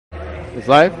It's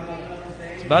live?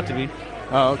 It's about to be.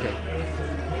 Oh, okay.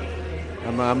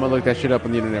 I'm gonna look that shit up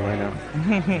on the internet right now.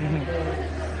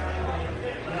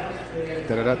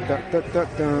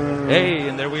 Hey,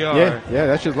 and there we are. Yeah,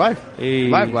 that shit's live. Hey.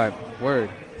 Live. Word.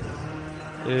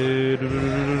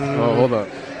 Oh, hold up.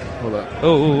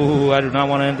 Oh, I do not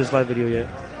want to end this live video yet.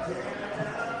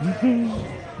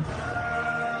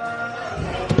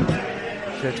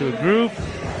 Share to a group.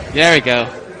 There we go.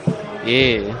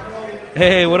 Yeah.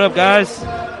 Hey, what up, guys?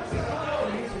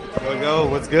 Go.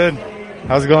 What's good?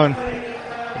 How's it going?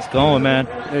 It's going, man.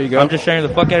 There you go. I'm just sharing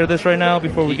the fuck out of this right now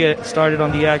before we get started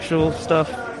on the actual stuff.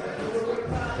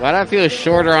 Why do I feel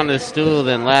shorter on this stool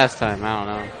than last time? I don't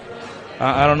know.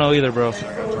 I don't know either, bro.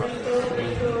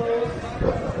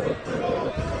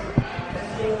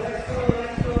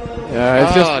 Yeah,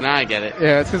 it's just, now I get it.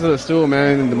 yeah, it's because of the stool,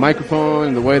 man, and the microphone,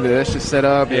 and the way that that's just set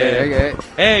up. Yeah.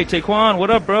 Hey, Taquan, what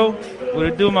up, bro? What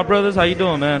it do, my brothers? How you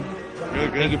doing, man?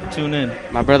 Good. Thank you for tuning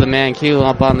in. My brother Man Q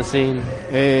up on the scene,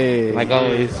 Hey. like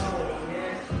always.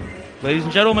 Ladies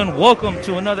and gentlemen, welcome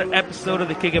to another episode of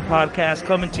the Kick It Podcast,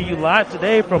 coming to you live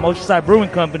today from Oceanside Brewing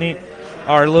Company,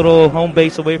 our little home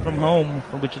base away from home,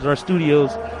 which is our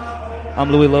studios. I'm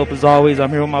Louis Lope, as always. I'm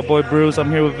here with my boy Bruce. I'm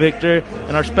here with Victor.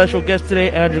 And our special guest today,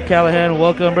 Andrew Callahan.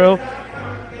 Welcome, bro.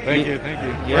 Thank you.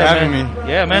 Yeah, For having man. me.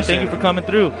 Yeah, man. Thank you for coming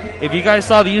through. If you guys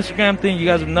saw the Instagram thing, you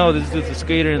guys would know this dude's a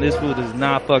skater, and this fool does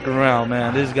not fucking around,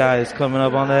 man. This guy is coming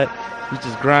up on that. He's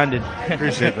just grinding.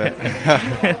 Appreciate that.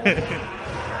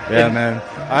 Yeah, man.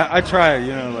 I try,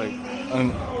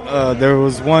 there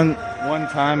was one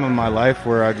time in my life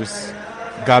where I just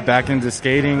got back into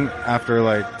skating after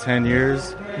like 10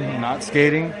 years not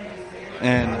skating,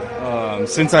 and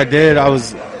since I did, I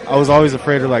was always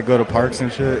afraid to like go to parks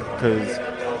and shit, because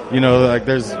like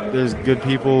there's good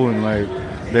people, and like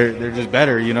they're just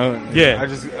better, Yeah. I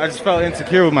just felt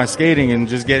insecure with my skating and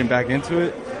just getting back into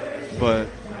it, but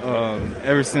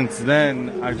ever since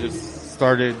then I just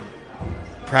started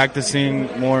practicing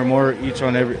more and more each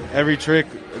on every trick,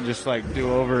 just like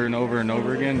do over and over and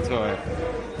over again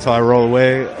until I roll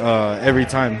away every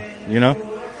time,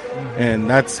 and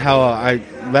that's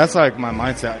like my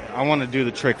mindset. I want to do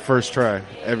the trick first try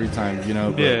every time,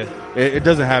 but it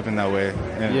doesn't happen that way,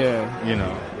 and,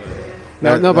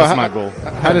 that's my goal.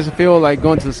 How does it feel like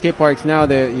going to the skate parks now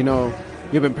that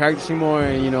you've been practicing more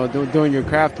and doing your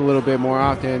craft a little bit more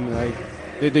often? Like,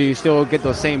 do you still get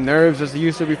those same nerves as you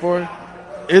used to before?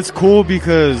 It's cool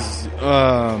because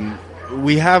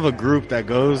we have a group that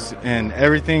goes, and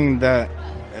everything that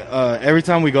every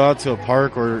time we go out to a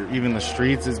park or even the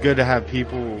streets, it's good to have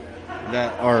people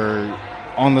that are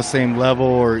on the same level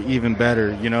or even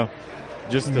better,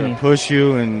 just to push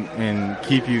you and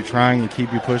keep you trying and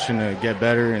keep you pushing to get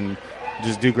better and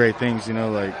just do great things,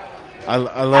 like I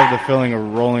love the feeling of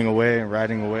rolling away and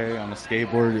riding away on a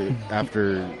skateboard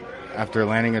after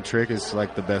landing a trick. Is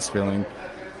like the best feeling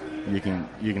you can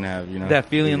have, That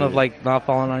feeling of like not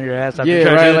falling on your ass after Yeah,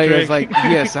 trying right. to do the Like trick. it's like,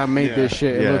 yes, I made this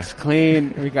shit. It looks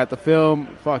clean. We got the film.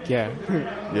 Fuck yeah.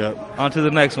 Yep. On to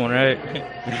the next one, right?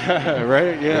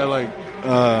 Right? Yeah, like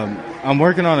I'm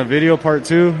working on a video part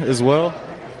 2 as well.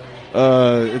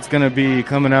 It's going to be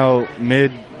coming out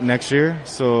mid next year.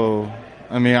 So,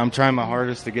 I mean, I'm trying my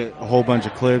hardest to get a whole bunch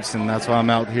of clips, and that's why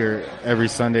I'm out here every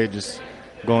Sunday just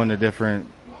going to different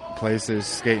places,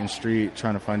 skating street,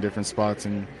 trying to find different spots,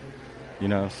 and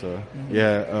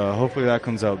hopefully that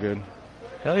comes out good.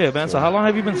 Hell yeah, man. So how long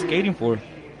have you been skating for?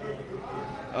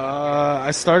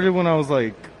 I started when I was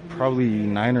like probably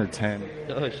 9 or 10.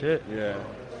 Oh, shit. Yeah,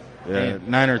 Damn.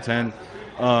 9 or 10.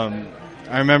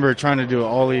 I remember trying to do an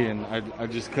ollie, and I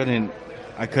just couldn't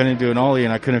do an ollie,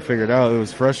 and I couldn't figure it out. It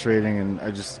was frustrating, and I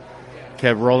just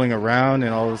kept rolling around,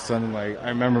 and all of a sudden, like, I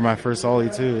remember my first ollie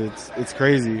too. It's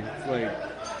crazy.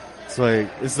 It's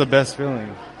the best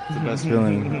feeling. It's the best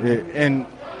feeling.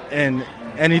 And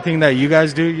anything that you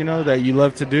guys do, that you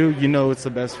love to do, it's the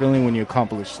best feeling when you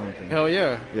accomplish something. Hell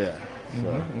yeah. Yeah.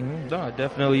 So. No, it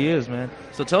definitely is, man.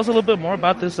 So tell us a little bit more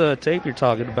about this tape you're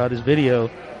talking about, this video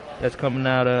that's coming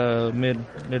out mid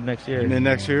next year. Mid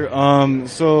next year.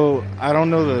 So I don't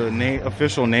know the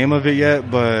official name of it yet,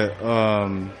 but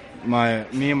my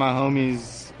homie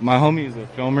is a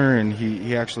filmer, and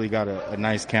he actually got a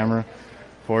nice camera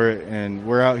for it, and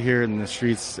we're out here in the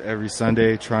streets every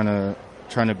Sunday trying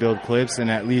to build clips, and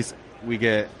at least we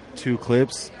get 2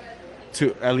 clips,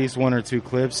 at least 1 or 2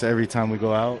 clips every time we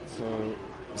go out.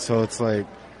 So it's like,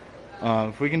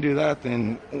 if we can do that,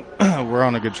 then we're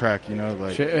on a good track,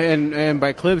 like. And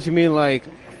by clips, you mean like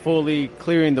fully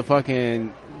clearing the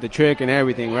fucking the trick and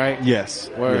everything, right? Yes.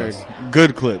 Word. Yes.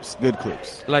 Good clips.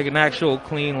 Like an actual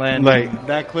clean landing. Like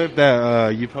that clip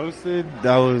that you posted,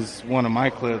 that was one of my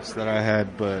clips that I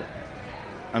had, but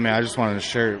I mean, I just wanted to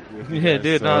share it with you Yeah, guys,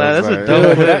 dude, so no, I was that's a like,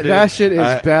 dope Dude, clip. that shit is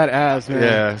I- badass, man.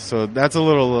 Yeah, so that's a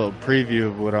little preview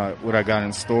of what I got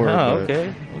in store. Oh, but,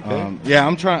 okay. yeah,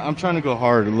 I'm trying to go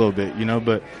hard a little bit,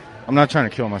 but I'm not trying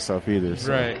to kill myself either.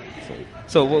 So. Right.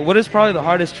 So what is probably the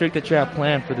hardest trick that you have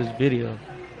planned for this video?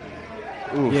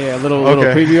 Oof. Yeah, a little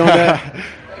Okay. preview on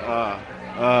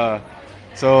that.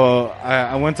 So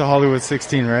I went to Hollywood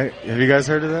 16, right? Have you guys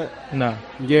heard of that? No.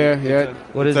 Yeah.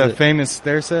 What is It's a it? famous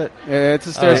stair set. Yeah, it's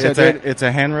a stair set. dude. It's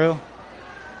a handrail.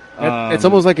 It's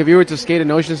almost like if you were to skate in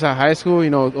Oceanside High School,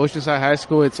 Oceanside High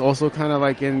School, it's also kind of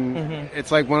like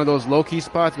it's like one of those low key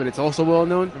spots, but it's also well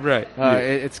known. Right.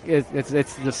 It's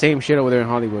the same shit over there in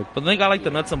Hollywood. But they got like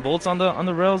the nuts and bolts on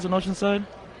the rails in Oceanside.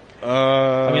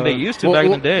 Uh, I mean, they used to back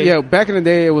in the day. Yeah, back in the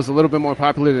day, it was a little bit more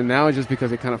popular than now, just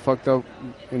because it kind of fucked up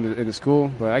in the school.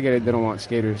 But I get it; they don't want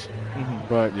skaters.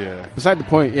 But Yeah. beside the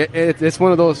point, it's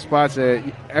one of those spots that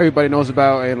everybody knows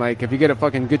about, and like if you get a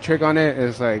fucking good trick on it,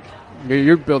 it's like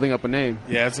you're building up a name.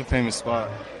 Yeah, it's a famous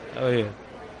spot. Oh yeah.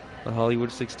 The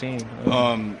Hollywood 16.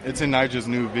 It's in Nigel's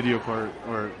new video part,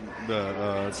 or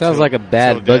the. Sounds like a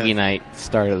bad Till boogie Death. night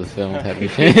start of the film type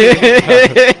of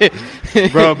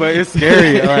shit. Bro, but it's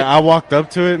scary. Like, I walked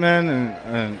up to it, man,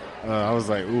 and I was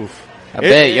like, oof. I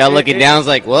bet y'all looking down is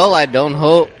like, well, I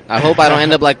hope I don't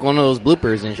end up like one of those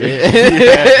bloopers and shit.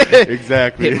 Yeah,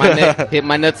 exactly. Hit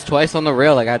my nuts twice on the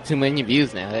rail. I got too many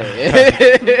views now.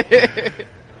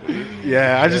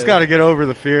 Yeah, I just got to get over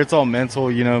the fear. It's all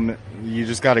mental, You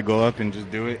just got to go up and just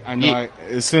do it. I know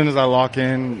as soon as I lock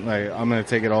in, like I'm gonna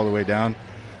take it all the way down.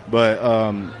 But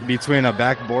between a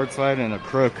backboard slide and a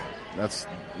crook,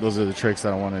 those are the tricks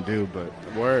that I want to do. But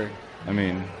Word. I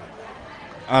mean,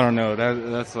 I don't know.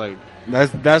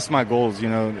 That's my goals,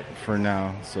 for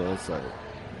now. So it's like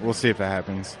we'll see if it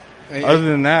happens. Other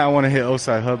than that, I want to hit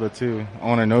Osai Hubba too. I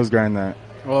want to nose grind that.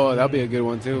 Oh, that'll be a good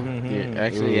one too. Yeah,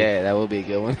 actually, yeah, that would be a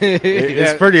good one.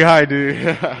 It's pretty high, dude.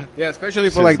 Yeah, especially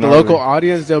for Shit's like the gnarly. local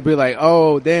audience, they'll be like,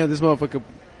 "Oh, damn, this motherfucker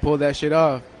pulled that shit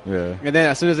off." Yeah. And then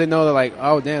as soon as they know, they're like,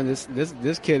 "Oh, damn,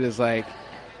 this kid is like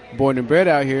born and bred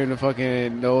out here in the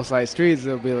fucking those side streets."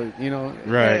 They'll be like, Right,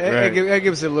 right. That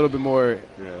gives it a little bit more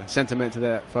Yeah. sentiment to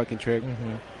that fucking trick.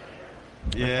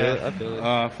 Yeah, I feel it.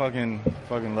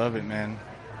 fucking love it, man.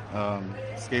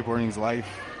 Skateboarding's life.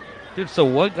 Dude, so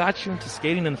what got you into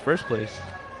skating in the first place?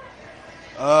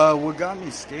 What got me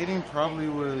skating probably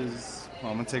was. I'm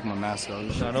gonna take my mask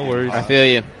off. No worries. I feel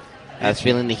you. I was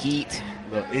feeling the heat.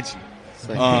 A little itchy. It's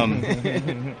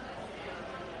like-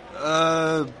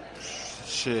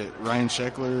 Shit. Ryan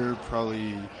Sheckler,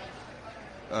 probably.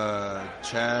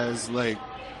 Chaz, like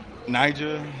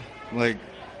Nija, like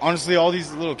honestly, all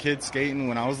these little kids skating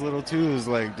when I was little too was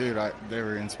like, dude, they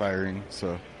were inspiring.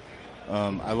 So,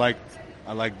 I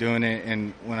liked doing it,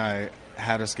 and when I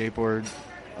had a skateboard,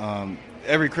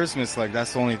 every Christmas, like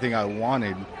that's the only thing I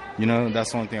wanted,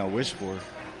 that's the only thing I wished for.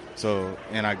 So,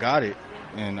 and I got it,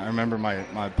 and I remember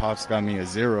my pops got me a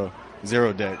zero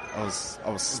deck. I was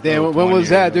stoked. Damn, when was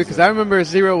that, dude? Because I remember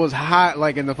Zero was hot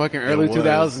like in the fucking early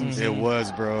 2000s. It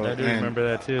was, bro. I do And remember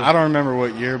that too. I don't remember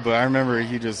what year, but I remember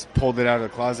he just pulled it out of the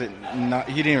closet.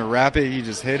 He didn't even wrap it. He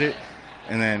just hit it.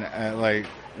 And then, like,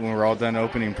 when we're all done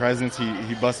opening presents,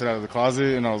 he busted out of the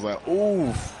closet, and I was like,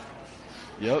 oof.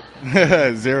 Yep.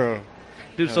 Zero.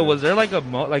 Dude, so was there like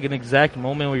an exact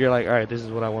moment where you're like, all right, this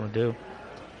is what I want to do?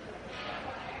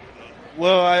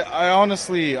 Well, I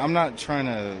honestly, I'm not trying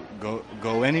to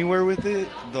go anywhere with it.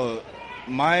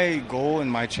 My goal and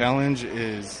my challenge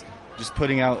is just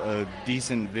putting out a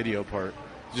decent video part,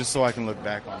 just so I can look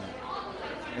back on it.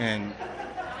 And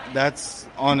that's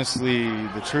honestly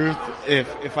the truth.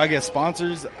 If I get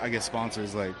sponsors, I get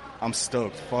sponsors. Like, I'm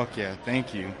stoked. Fuck yeah,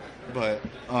 thank you. But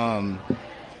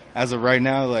as of right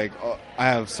now, like, I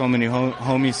have so many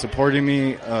homies supporting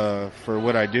me for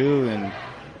what I do, and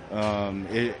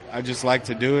I just like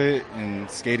to do it, and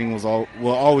skating will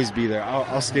always be there.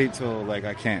 I'll skate till like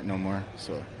I can't no more.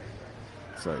 So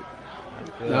it's like,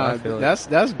 Nah, that's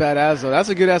badass though. That's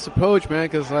a good ass approach, man.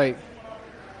 Because like,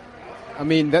 I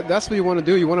mean, that's what you want to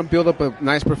do. You want to build up a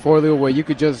nice portfolio where you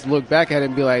could just look back at it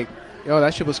and be like, "Yo,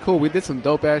 that shit was cool. We did some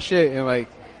dope ass shit." And like,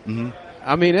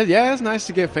 I mean, it's nice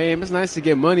to get fame. It's nice to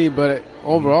get money, but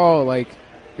overall, like,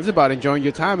 it's about enjoying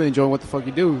your time and enjoying what the fuck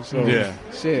you do. So yeah,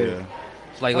 shit. yeah.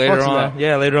 Like I later fucks with on,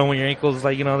 that. later on when your ankles,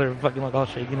 like, they're fucking like all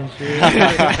shaking and shit.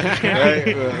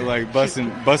 Right? Like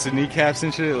busting kneecaps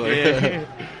and shit. Like, Yeah.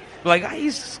 Like, I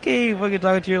used to skate, fucking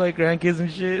talking to your like grandkids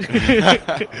and shit.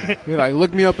 You're like,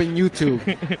 look me up in YouTube.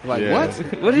 Like, Yeah. what?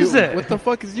 What is that? What the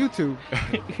fuck is YouTube?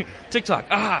 TikTok.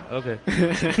 Okay.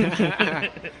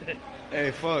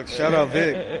 Hey, fuck. Shout out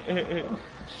Vic.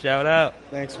 Shout out.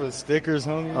 Thanks for the stickers,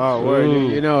 homie. Oh, word. Ooh.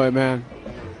 You know it, man.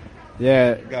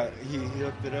 Yeah. He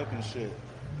hooked it up and shit.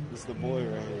 It's the boy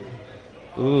right here.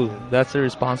 Ooh, that's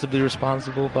irresponsibly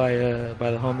responsible by the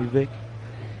homie Vic.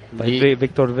 By Yeah.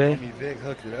 Victor V. Homie Vic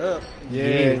hooked it up.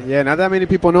 Yeah. Not that many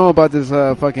people know about this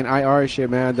fucking IR shit,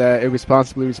 man. That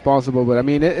irresponsibly responsible, but I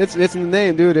mean, it's in the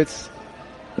name, dude. It's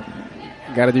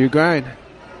gotta do your grind.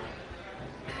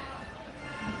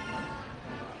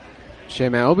 Shit,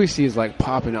 man. OBC is like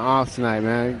popping off tonight,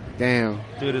 man. Damn.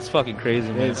 Dude, it's fucking crazy,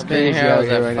 man. It's I've been crazy here. I out was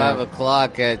here at right 5 now.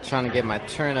 o'clock trying to get my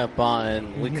turn up on,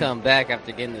 and we come back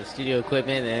after getting the studio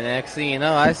equipment, and next thing you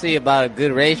know, I see about a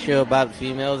good ratio about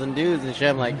females and dudes and shit.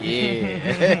 I'm like,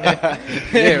 yeah.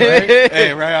 Yeah, right?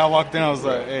 Hey, right. I walked in. I was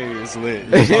like, hey, it's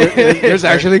lit. There's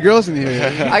actually girls in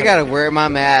here. I gotta wear my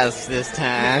mask this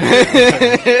time.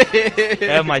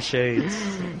 And my shades.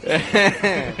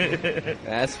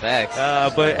 That's facts.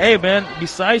 But hey, man,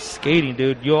 besides skating,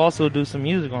 dude, you also do some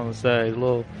music on the side. A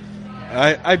little.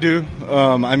 I do.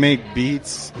 I make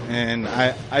beats, and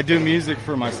I do music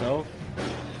for myself.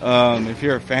 If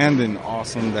you're a fan, then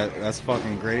awesome. That's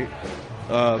fucking great.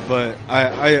 But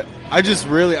I just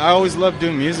really, I always loved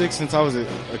doing music since I was a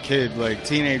kid, like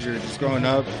teenager, just growing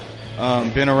up.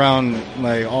 Been around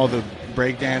like all the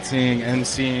breakdancing,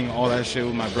 MCing, all that shit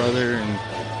with my brother, and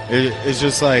it's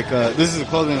just like this is a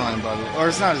clothing line, by the way, or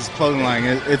it's not his clothing line.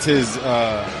 It's his.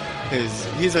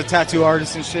 He's a tattoo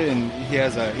artist and shit, and he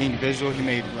has an ink visual. He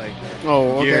made like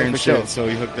gear and shit, so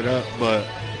he hooked it up. But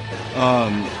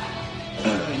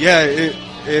yeah, it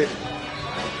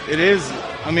is.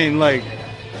 I mean, like,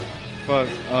 fuck.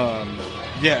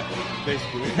 Yeah,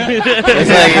 basically.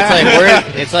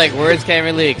 it's like words can't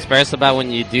really express about when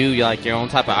you do like your own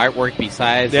type of artwork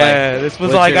besides. Yeah, like, this was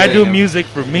what like you're I do doing. music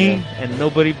for me and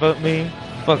nobody but me.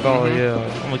 Fuck all, yeah.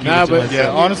 I'm gonna keep it to myself.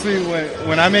 Yeah, honestly,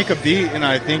 when I make a beat and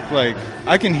I think like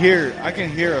I can hear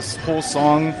a whole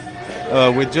song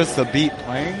with just the beat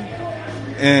playing,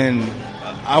 and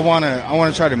I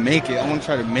wanna try to make it. I wanna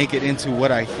try to make it into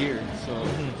what I hear. So,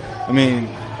 I mean,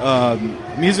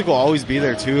 music will always be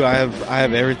there too. I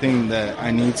have everything that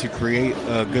I need to create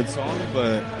a good song,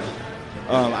 but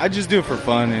I just do it for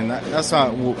fun, and that's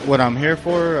not what I'm here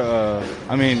for.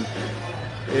 I mean.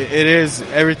 It is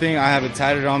everything. I have it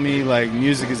tatted on me. Like,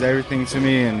 music is everything to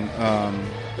me, and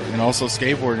also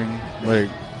skateboarding. Like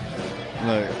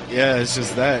yeah, it's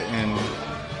just that,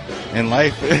 and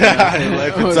life,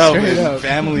 life itself, and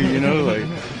family. You know, like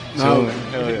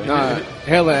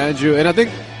Hella, Andrew, and I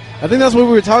think that's what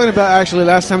we were talking about actually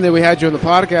last time that we had you on the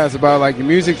podcast about like your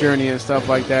music journey and stuff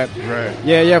like that. Right.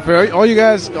 Yeah. For all you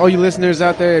guys, all you listeners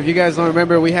out there, if you guys don't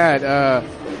remember, we had.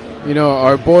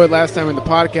 Our boy last time in the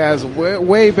podcast,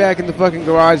 way back in the fucking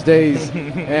garage days.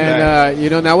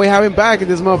 And, now we have him back, and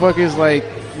this motherfucker's like,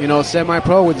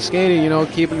 semi-pro with the skating,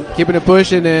 keeping it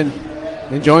pushing and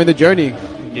enjoying the journey.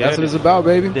 Yeah, that's what it's about,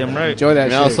 baby. Damn right. Enjoy that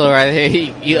And shit. also, right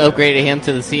here, you upgraded him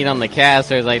to the scene on the cast.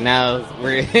 So it's like now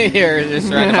we're here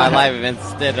just running my live events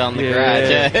instead on the garage.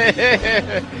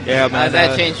 Yeah, man. How's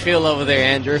that change feel over there,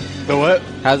 Andrew? The what?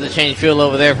 How's it change feel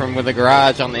over there from the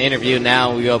garage on the interview?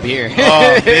 Now we up here.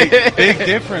 Oh, big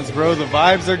difference, bro. The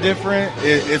vibes are different.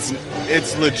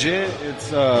 It's legit.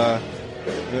 It's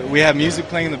we have music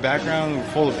playing in the background. We're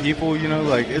full of people.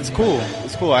 Like it's cool.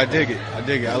 It's cool. I dig it.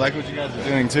 I like what you guys are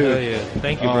doing too. Yeah.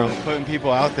 Thank you, bro. Putting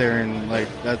people out there, and like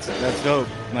that's dope.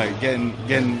 Like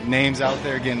getting names out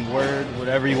there, getting word,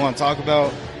 whatever you want to talk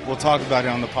about. We'll talk about it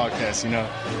on the podcast,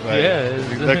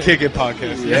 Like, the Kick It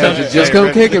podcast. Yeah, just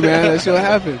come kick it, man. That's what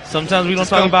happens. Sometimes we don't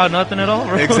talk about nothing at all,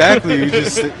 bro. Exactly. You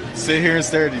just sit here and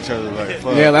stare at each other like,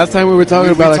 fuck. Yeah, last time we were talking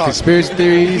We about like talk. conspiracy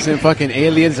theories and fucking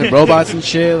aliens and robots and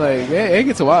shit. Like, it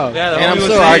gets wild. Yeah, the And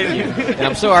homie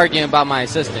I'm still arguing about my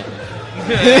assistant.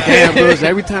 Damn, bros,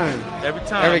 every time.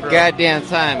 Every bro. goddamn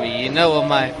time. You know what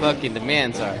my fucking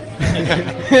demands are.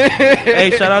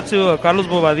 Hey, shout out to Carlos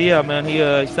Bobadilla, man. He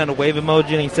sent a wave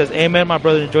emoji and he says, "Amen, my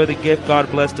brother. Enjoy the gift God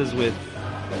blessed us with."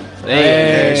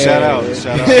 Hey, shout out.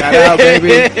 Shout out,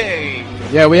 baby.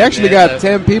 Yeah, we actually got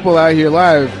 10 people out here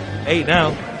live. 8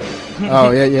 now.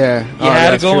 Oh, yeah. You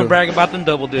had to go and brag about them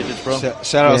double digits, bro.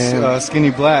 Shout out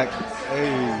Skinny Black.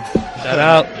 Hey. Shout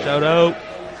out.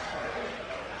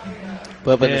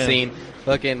 Put up in the Yeah. scene.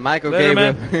 Fucking Michael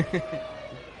Later, Gabriel.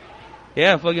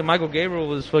 Yeah, fucking Michael Gabriel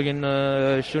was fucking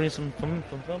shooting some film.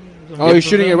 Oh, he's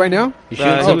shooting it right now? You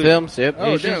shooting some films? Yep. Yeah,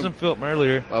 he was shooting some film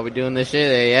earlier. While we're doing this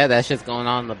shit, yeah, that shit's going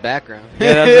on in the background.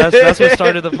 Yeah, that's what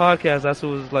started the podcast. That's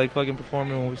what was like fucking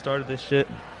performing when we started this shit.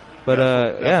 But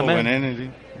yeah, man. Energy.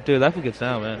 Dude, that fool gets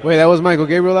down, man. Wait, that was Michael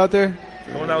Gabriel out there?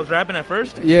 The one that was rapping at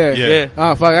first? Yeah.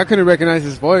 Oh, fuck, I couldn't recognize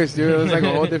his voice, dude. It was like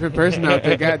a whole different person out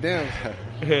there. Goddamn.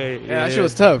 Yeah, that shit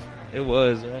was tough. It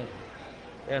was, man.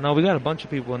 Yeah, no, we got a bunch of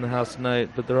people in the house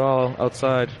tonight, but they're all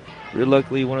outside. We're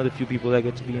luckily one of the few people that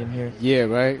get to be in here. Yeah,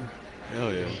 right?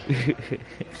 Hell yeah.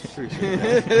 I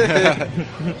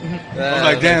was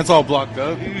like, damn, it's all blocked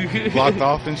up, blocked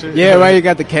off and shit. Yeah, right. You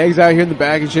got the kegs out here in the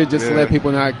back and shit just to let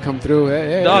people not come through.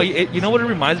 Hey. No, you know what it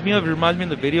reminds me of? It reminds me of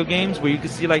the video games where you can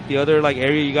see like the other like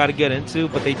area you got to get into,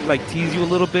 but they like tease you a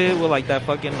little bit with like that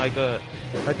fucking like that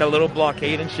little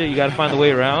blockade and shit. You got to find the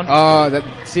way around. Oh, that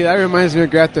reminds me of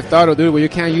Grand Theft Auto, dude, where you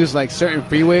can't use like certain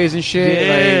freeways and shit.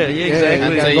 Yeah,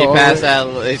 exactly. Until you pass that.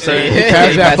 You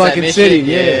pass that fucking city.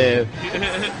 Yeah.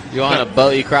 You on a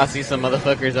boat, you cross these some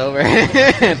motherfuckers over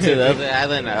to the other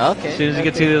island. Okay. As soon as you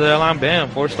get to the other line, bam,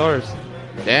 4 stars.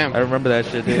 Damn. I remember that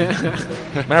shit, dude.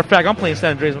 Matter of fact, I'm playing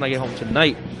San Andreas when I get home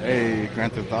tonight. Hey,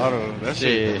 Grand Theft Auto. That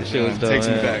shit was dope, takes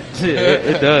me man. back.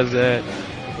 It does, man.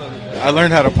 I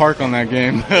learned how to park on that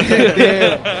game.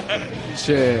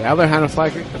 Shit, I learned how to fly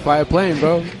a plane,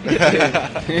 bro.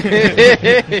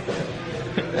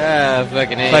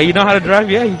 Fucking A. Like, you know how to drive?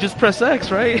 Yeah, you just press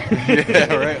X, right?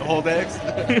 Yeah, right. Hold X.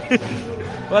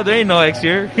 Well, there ain't no X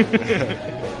here.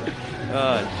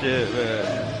 Oh, shit,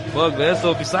 man. Fuck, man.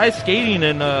 So besides skating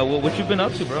and what you been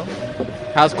up to, bro?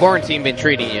 How's quarantine been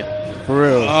treating you? For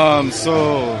real. About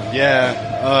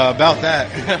that.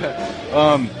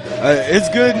 It's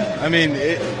good. I mean,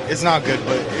 it's not good,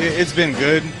 but it's been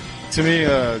good to me.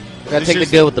 Gotta take the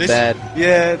good with the bad.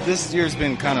 Yeah, this year's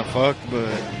been kind of fucked, but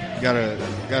gotta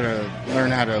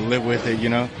learn how to live with it, you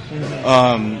know.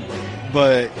 Mm-hmm.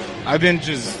 But I've been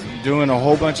just doing a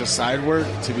whole bunch of side work,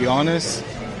 to be honest,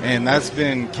 and that's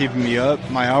been keeping me up.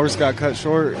 My hours got cut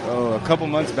short a couple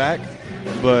months back,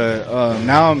 but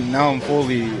now I'm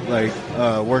fully like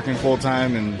working full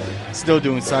time and still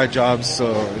doing side jobs,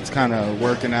 so it's kind of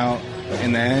working out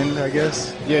in the end, I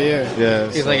guess. Yeah.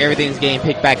 Feels like everything's getting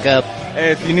picked back up.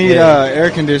 Hey, if you need air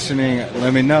conditioning,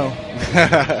 let me know.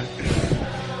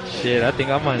 Shit, I think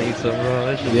I might need some,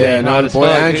 bro. Yeah, no, boy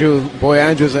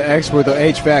Andrew's an expert, the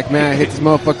HVAC man. Hit this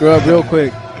motherfucker up real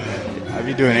quick. I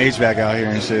be doing HVAC out here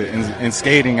and shit, and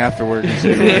skating after work and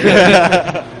shit.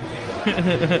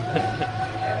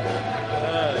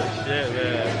 Oh, shit,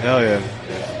 man. Hell yeah.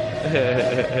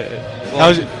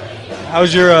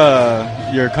 How's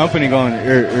your company going?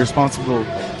 Irresponsible.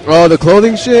 Oh, the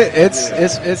clothing shit. It's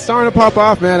starting to pop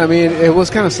off, man. I mean, it was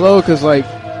kind of slow because, like,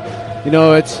 you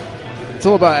know, it's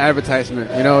all about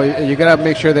advertisement. You know, you gotta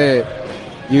make sure that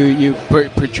you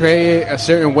portray it a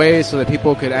certain way so that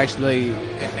people could actually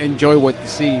enjoy what you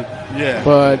see. Yeah.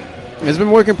 But it's been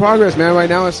work in progress, man. Right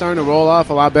now, it's starting to roll off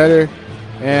a lot better,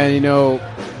 and you know.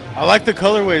 I like the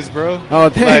colorways, bro. Oh,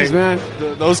 thanks, like, man.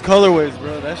 Those colorways,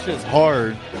 bro. That shit's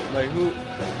hard. Like, who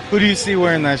do you see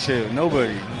wearing that shit?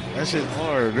 Nobody. That shit's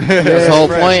hard. That's the whole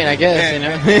point, I guess. And, you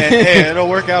know. hey, it'll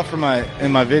work out for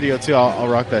in my video too. I'll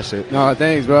rock that shit. No,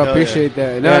 thanks, bro. I appreciate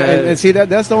that. No, Yeah. and see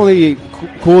that's the only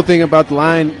cool thing about the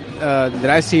line that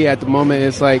I see at the moment.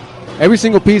 Is like every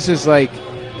single piece is like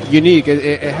unique.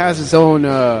 It has its own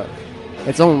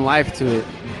life to it.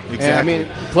 Exactly. And, I mean,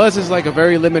 plus it's like a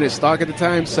very limited stock at the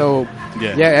time. So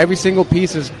yeah, every single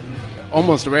piece is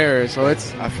almost rare. So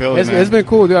it's been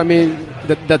cool, dude. I mean,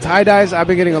 the tie dyes. I've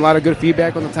been getting a lot of good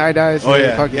feedback on the tie dyes. Oh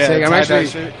yeah, I'm actually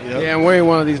I'm wearing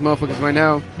one of these motherfuckers right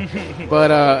now.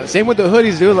 But same with the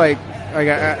hoodies, dude. Like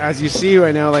as you see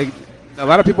right now, like a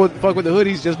lot of people fuck with the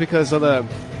hoodies just because of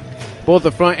both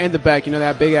the front and the back. You know,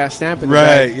 that big ass stamp in the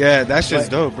back. Right. Yeah, that shit's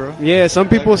dope, bro. Yeah, some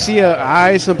people see a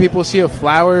eye, some people see a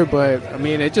flower, but I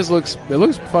mean, it looks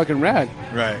fucking rad.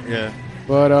 Right. Yeah.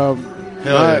 But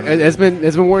it's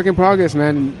been work in progress,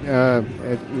 man.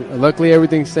 Luckily,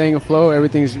 everything's staying afloat.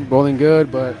 Everything's rolling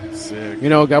good, but sick. You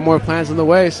know, got more plans on the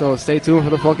way. So stay tuned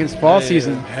for the fucking fall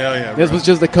season. Hell yeah. This was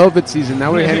just the COVID season.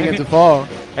 Now we're heading into fall.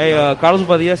 Hey, Carlos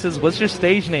Badia says, "What's your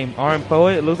stage name? RM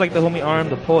Poet." It looks like the homie RM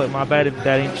the Poet. My bad if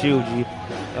that ain't you, G.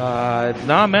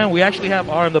 Nah, man. We actually have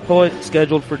RM the Poet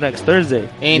scheduled for next Thursday.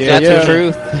 Ain't that the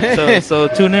truth? so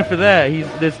tune in for that.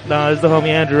 This is the homie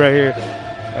Andrew right here.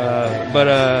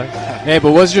 Hey,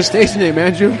 but what's your stage name,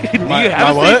 Andrew?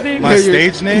 My what? Name? My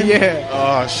stage name? Yeah.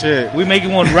 Oh shit. We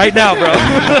making one right now, bro.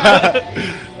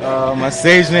 My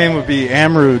stage name would be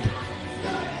Amrud.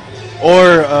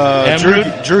 Or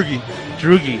Amrud? Droogie.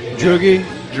 Droogie.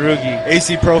 Drugi.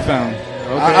 AC Profound.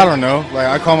 Okay. I don't know. Like,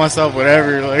 I call myself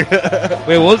whatever. Like,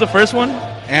 Wait, what was the first one?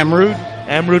 Amrud.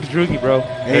 Amrud Drugi, bro.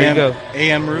 There you go.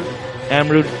 Amrud.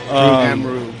 Amrud.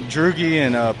 Drugi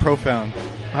and Profound.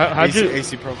 How'd you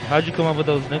AC Profound. How'd you come up with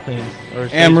those nicknames? Or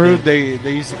Amrud.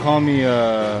 They used to call me.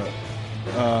 Well,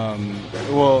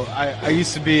 I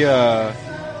used to be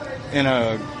in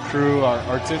a crew,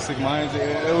 Artistic Minds.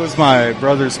 It was my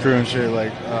brother's crew and shit,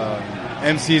 like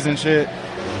MCs and shit.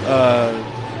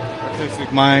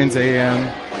 Artistic Minds, AM.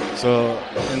 So,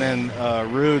 and then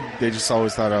Rude, they just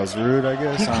always thought I was rude, I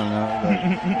guess. I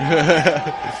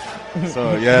don't know.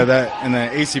 So, yeah, that. And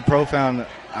then AC Profound,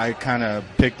 I kind of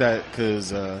picked that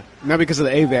because... Not because of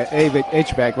the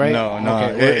HVAC, right? No.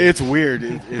 Okay, it's weird.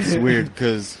 It's weird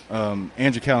because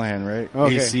Andrew Callahan, right?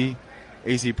 Okay.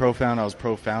 AC Profound, I was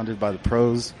profounded by the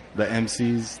pros, the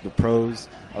MCs, the pros.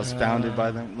 I was founded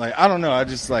by them. Like, I don't know. I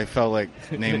just like felt like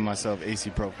naming myself AC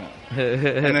Profound.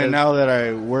 And then now that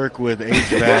I work with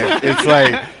HVAC, it's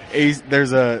like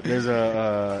there's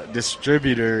a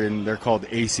distributor and they're called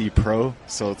AC Pro.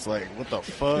 So it's like, what the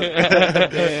fuck?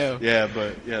 Yeah,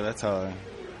 but yeah, that's how I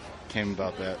came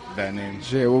about that name.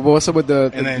 Shit. Well, what's up with the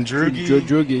and then Drugi?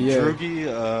 Yeah. Drugi.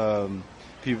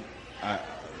 People,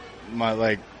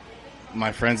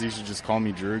 my friends used to just call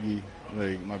me Drugi.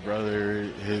 Like my brother,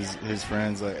 his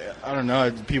friends, like I don't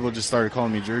know, people just started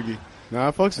calling me Drugi. Nah,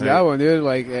 I fucks with that one, dude.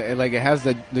 Like it has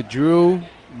the Drew,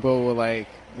 but with like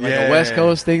a West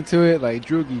Coast thing to it, like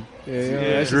Drugi.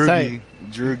 Yeah, that's Drugi.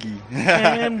 Drugi.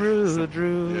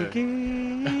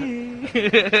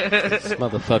 This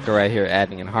motherfucker right here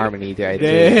adding in harmony right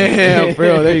there. Damn,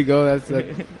 bro, there you go.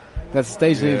 That's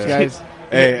stage names, guys.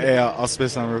 Hey, I'll spit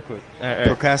something real quick.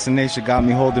 Procrastination got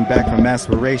me holding back from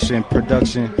aspiration,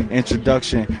 production,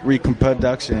 introduction,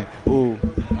 reproduction. Ooh.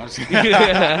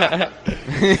 That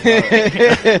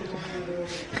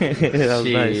was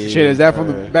nice. Shit, is that from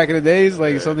the back in the days?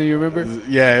 Like something you remember?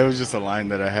 Yeah, it was just a line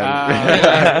that I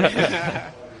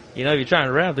had. You know, if you're trying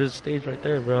to rap, there's a stage right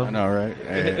there, bro. I know, right?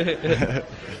 Hey.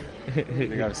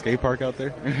 They got a skate park out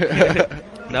there?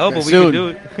 No, but we can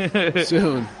do it.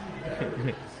 Soon.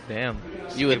 Damn.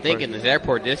 You would think in this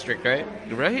airport district, right?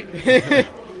 Right?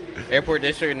 Airport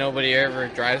district, nobody ever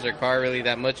drives their car really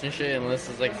that much and shit unless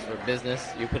it's like for business.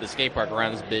 You put a skate park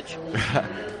around this bitch.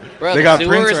 Bro, they the got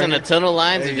sewers right and the tunnel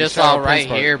lines hey, are just all right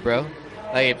here, bro.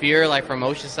 Like if you're like from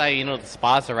Oceanside, you know the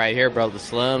spots are right here, bro. The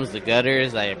slums, the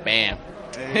gutters, like bam.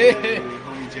 Hey,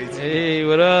 homie JT. Hey,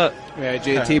 what up? Yeah,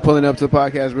 JT pulling up to the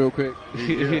podcast real quick.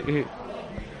 ¿Qué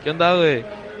onda, güey?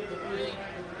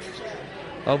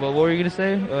 Oh, but what were you gonna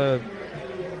say?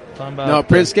 Talking about No,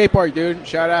 Prince Skate Park, dude.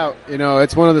 Shout out. You know,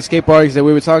 it's one of the skate parks that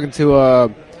we were talking to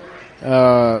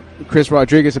Chris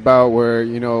Rodriguez about, where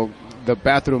you know the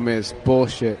bathroom is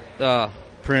bullshit.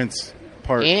 Prince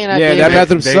Park. And that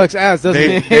bathroom sucks ass, doesn't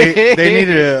it? They need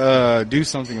to do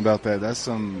something about that. That's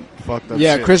some fucked up shit.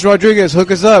 Yeah, Chris Rodriguez, hook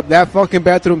us up. That fucking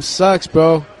bathroom sucks,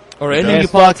 bro. Or any of It you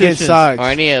fucking politicians. sucks. Or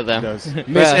any of them.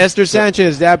 Miss Esther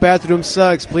Sanchez, that bathroom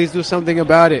sucks. Please do something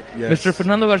about it. Yes. Mr.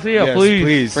 Fernando Garcia, Yes,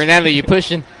 please. Fernando, you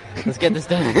pushing? Let's get this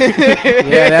done.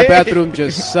 Yeah, that bathroom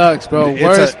just sucks, bro.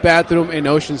 Worst bathroom in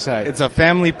Oceanside. It's a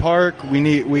family park.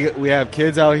 We have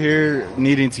kids out here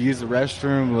needing to use the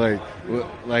restroom.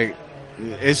 Like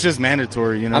it's just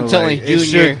mandatory, you know. I'm telling like, you,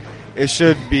 Junior. It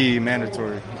should be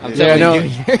mandatory. I'm telling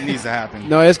you. It needs to happen.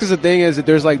 No, it's because the thing is that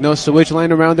there's like no sewage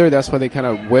line around there. That's why they kind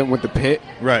of went with the pit.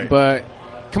 Right. But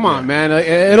come on, man.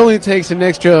 It only takes an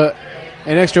extra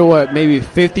what, maybe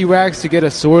 50 racks to get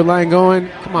a sewer line going.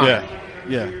 Come on.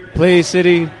 Yeah. Please,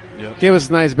 city, give us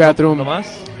a nice bathroom. No más?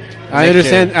 I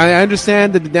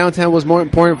understand that the downtown was more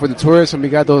important for the tourists, and we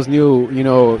got those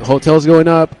new, hotels going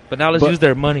up. But now let's use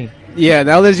their money. Yeah,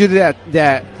 now let's use that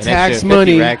tax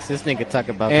money racks. This nigga talk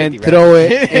about and 50 throw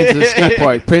racks. it into the skate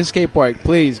park. Prince Skate Park,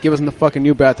 please give us the fucking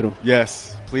new bathroom.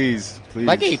 Yes, please.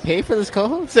 Like, hey, pay for this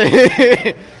co-host?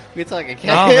 We talking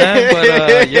cash. Oh, man,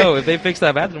 but yo, if they fix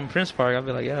that bathroom in Prince Park, I'll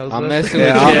be like, yeah, I'm messing with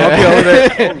you. I'll be over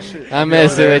there. Oh, shit. I'm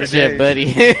messing with you, buddy.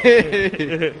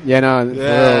 Yeah, no.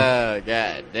 Oh,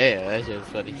 god damn, that shit's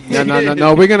funny.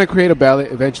 No. We're gonna create a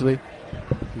ballot eventually.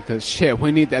 Because shit,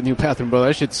 we need that new bathroom, bro.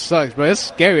 That shit sucks, bro. It's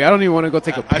scary. I don't even want to go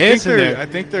take a piss in there. I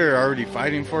think they're already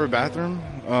fighting for a bathroom.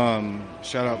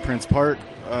 Shout out Prince Park.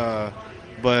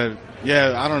 But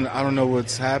yeah, I don't know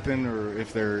what's happened or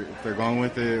if they're going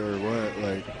with it or what.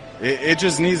 Like it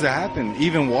just needs to happen.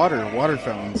 Even water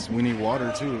fountains. We need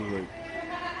water too. Like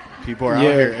people are out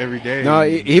here every day. No,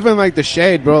 even like the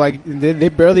shade, bro. Like they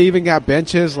barely even got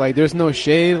benches. Like there's no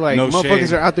shade. Like No motherfuckers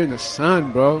shade. are out there in the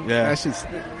sun, bro. Yeah. That shit's,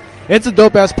 it's a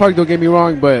dope ass park. Don't get me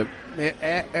wrong, but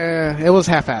it was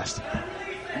half-assed.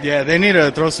 Yeah, they need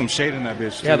to throw some shade in that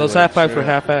bitch. Yeah, too, those like, half pipes were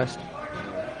straight up. half-assed.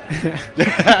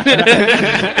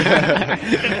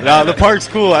 Nah, the park's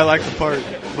cool. I like the park,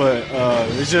 but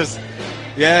it's just,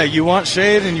 yeah, you want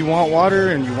shade and you want water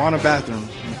and you want a bathroom.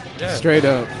 Yeah. Straight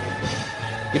up.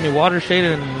 Give me water, shade,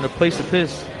 and a place to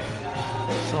piss.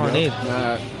 That's all I need.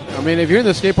 I mean, if you're in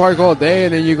the skate park all day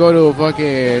and then you go to a fucking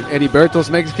Eddie Berto's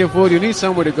Mexican food, you need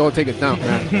somewhere to go take a dump,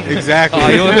 man. Exactly.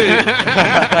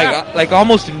 Like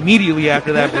almost immediately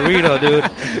after that burrito, dude.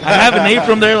 I haven't ate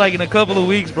from there like in a couple of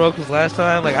weeks, bro. Because last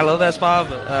time, like, I love that spot,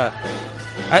 but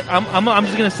I'm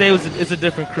just gonna say it's a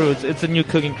different crew. It's a new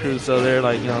cooking crew, so they're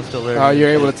like, still there.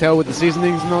 You're able to tell with the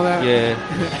seasonings and all that. Yeah,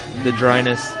 the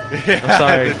dryness. I'm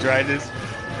sorry. The dryness.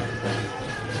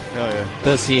 Oh yeah.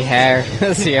 The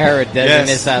Sierra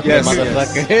deadliness out there,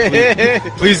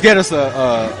 motherfucker. Please get us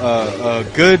a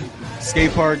good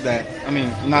skate park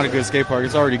not a good skate park.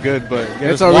 It's already good, but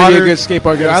It's already a good skate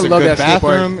park. I love that skate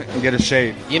park. And get a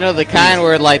shade. You know, the kind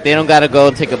where, like, they don't got to go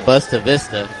and take a bus to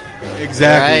Vista.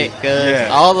 Exactly. Right? Because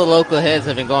all the local heads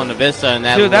have been going to Vista. And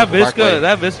that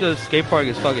Vista skate park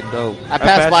is fucking dope. I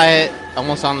pass by it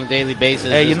almost on a daily basis.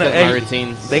 My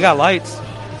routines. They got lights.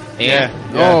 Yeah.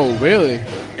 Oh, really?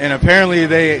 And apparently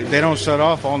they don't shut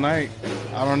off all night.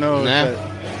 I don't know. Nah,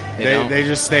 They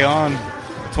just stay on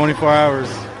 24 hours.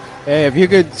 Hey, if you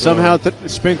could somehow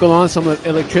sprinkle on some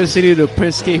electricity to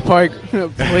Prince Skate Park,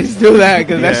 please do that,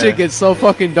 because that shit gets so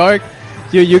fucking dark.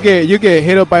 You get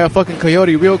hit up by a fucking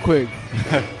coyote real quick.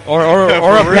 or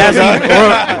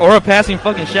a passing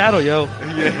fucking shadow, yo.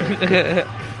 Yeah.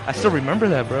 I still remember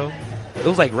that, bro. It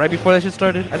was like right before that shit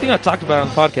started. I think I talked about it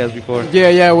on the podcast before.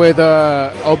 Yeah, with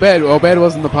Obed. Obed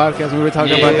was in the podcast. We were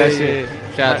talking about that shit.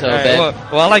 Shout out to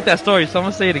Obed. Well, I like that story, so I'm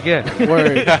going to say it again.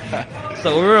 Word.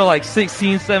 So we were like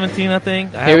 16, 17, I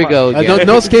think. Here we go again.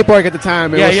 No skate park at the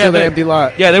time. It was still an empty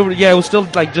lot. Yeah, it was still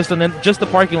like just the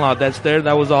parking lot that's there.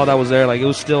 That was all that was there. Like, it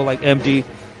was still like empty.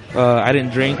 I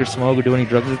didn't drink or smoke or do any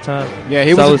drugs at the time. Yeah,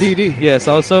 he was a DD. Yeah,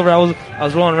 so I was sober. I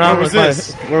was rolling around.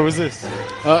 Where was this?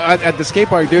 At the skate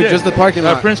park, dude. Just the parking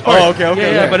lot. Prince Park. Oh,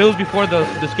 okay. Yeah, but it was before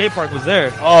the skate park was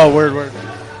there. Oh, word.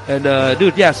 And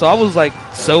dude, yeah. So I was like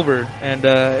sober, and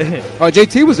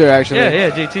JT was there actually. Yeah,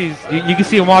 JT's. You can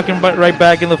see him walking right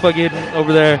back in the fucking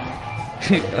over there.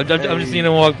 I'm just seeing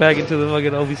him walk back into the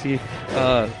fucking OVC.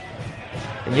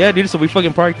 And yeah, dude. So we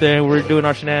fucking parked there, and we're doing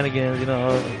our shenanigans,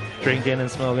 drinking and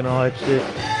smoking and all that shit.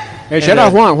 Hey, shout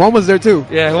out Juan. Juan was there too.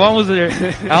 Yeah, Juan was there.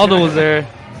 Aldo was there.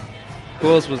 Who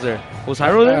else was there? Was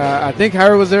Hyro there? I think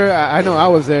Hyro was there. I know I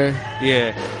was there.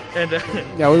 Yeah. And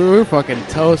yeah, we were fucking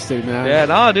toasted, man. Yeah,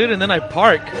 no, dude. And then I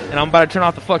park, and I'm about to turn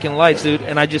off the fucking lights, dude.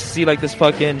 And I just see like this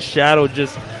fucking shadow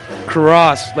just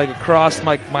across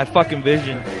my fucking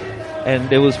vision.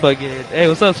 And it was fucking. Hey,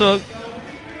 what's up, Smoke?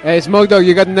 Hey, Smoke Dog,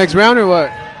 you got the next round or what?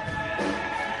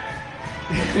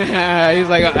 He's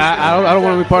like, I don't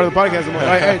want to be part of the podcast anymore.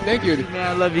 Hey, thank you. Man,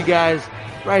 I love you guys.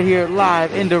 Right here,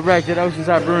 live, indirect at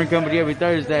Oceanside Brewing Company every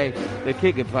Thursday, the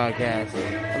Kick It Podcast.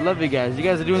 I love you guys. You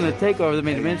guys are doing the takeover, the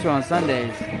main event show on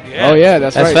Sundays. Yeah. Oh, yeah,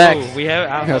 that's right. Facts. Ooh,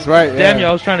 that's right. Damn,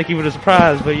 I was trying to keep it a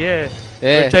surprise, but yeah.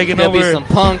 We're taking it's gonna over. be some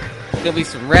punk, it's gonna be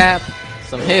some rap,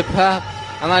 some hip hop.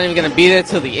 I'm not even gonna be there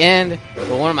till the end, but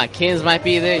one of my kids might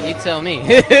be there. You tell me.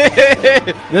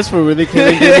 This will really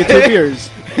kill give me 2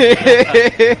 beers.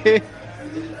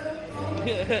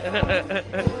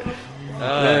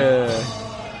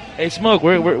 Hey, Smoke,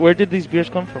 where did these beers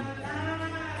come from?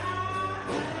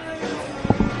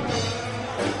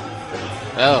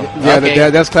 Oh, yeah, okay.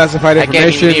 that's classified I can't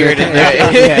information. even hear it in there.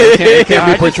 It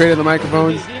can't be portrayed on the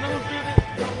microphones.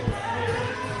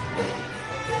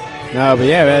 No, but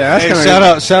yeah, man, that's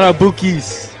Hey, shout out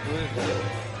Bookies.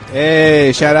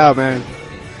 Hey, shout out, man.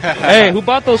 Hey, who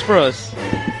bought those for us?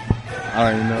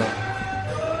 I don't even know.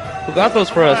 Who got those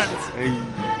for us? Hey.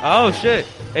 Oh shit!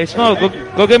 Hey, Smoke,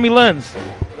 go get me Lens.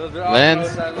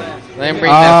 Lens? Let him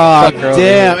bring that fucker over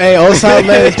damn. here. Hey, Osai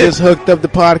Lens just hooked up the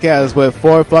podcast with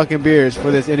 4 fucking beers for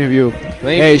this interview.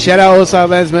 Hey, shout out Osai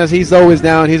Lens, man. He's always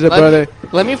down. He's a brother.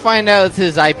 Let me find out it's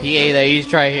his IPA that he's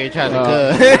trying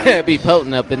to be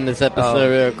potent up in this episode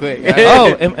real quick.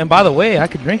 Oh, and by the way, I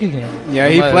could drink again. Yeah,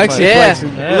 he flexing.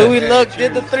 Yeah. Louis Luck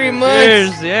did the 3 months.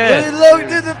 Cheers, yeah. Louis Luck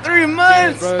did the 3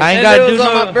 months. I ain't and gotta it was do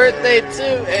on no- my birthday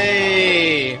too.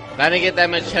 Hey, I didn't get that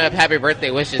much happy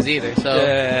birthday wishes either. So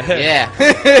yeah.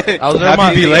 I was there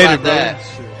Happy belated, bro.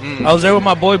 I was there with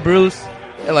my boy Bruce.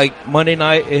 Like Monday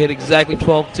night, it hit exactly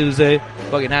 12 Tuesday.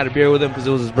 Fucking had a beer with him because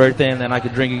it was his birthday, and then I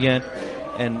could drink again.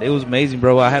 And it was amazing,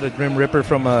 bro. I had a Grim Ripper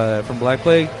from Black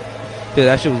Plague. Dude,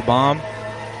 that shit was bomb.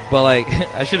 But like,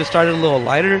 I should have started a little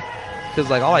lighter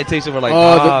because like all I tasted were like.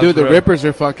 The Rippers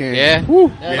are fucking. Yeah.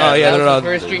 Woo. That was the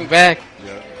first drink back.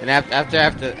 And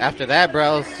after that, bro,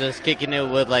 I was just kicking it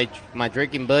with like my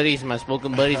drinking buddies, my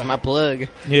smoking buddies, my plug.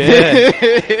 Yeah.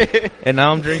 And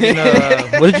now I'm drinking.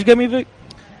 What did you get me, Vic?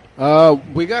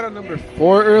 We got a number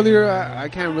 4 earlier. I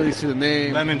can't really see the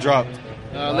name. Lemon dropped.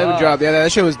 Lemon drop. Yeah,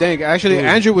 that shit was dank. Actually,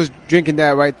 Andrew was drinking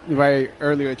that right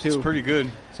earlier too. It's pretty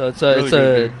good. So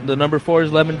the number 4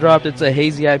 is lemon dropped. It's a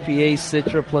hazy IPA,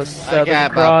 Citra plus I Southern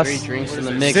got about Cross. 3 drinks in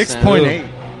the mix. 6.8.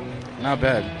 Not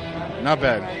bad.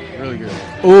 Really good.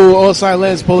 Ooh, Osai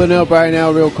Lens pulling up right now,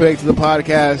 real quick to the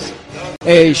podcast.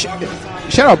 Hey,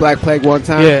 shout out Black Plague one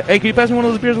time. Yeah. Hey, can you pass me one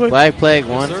of those beers, Vic? Black Plague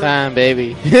one time,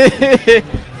 baby.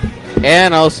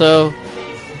 And also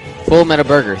Full Metal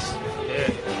Burgers.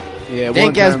 Yeah,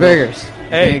 Dank ass burgers.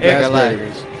 Hey, Dank-ass hey,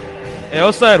 burgers. Hey,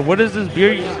 outside, what is this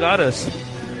beer you just got us?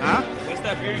 Huh? What's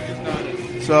that beer you just got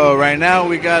us? So right now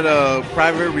we got a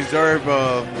private reserve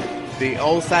of the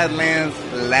Old Side Lands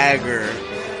Lager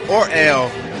or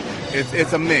Ale.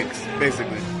 It's a mix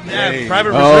basically. Yeah, Hey. private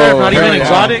reserve, not even very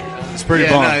exotic. It's pretty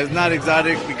Yeah, bomb. no, it's not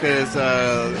exotic because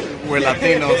we're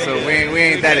Latinos, so we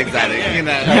ain't that exotic. You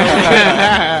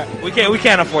know, We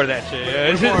can't afford that shit.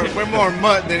 Yeah. we're more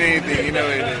mutt than anything. You know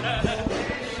what it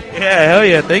is. Yeah, hell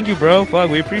yeah. Thank you, bro. Fuck,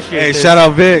 we appreciate it. Hey, shout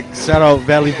out Vic. Shout out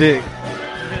Valley Vic.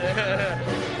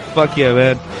 Fuck yeah,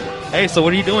 man. Hey, so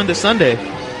what are you doing this Sunday?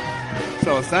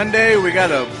 So Sunday we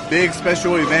got a big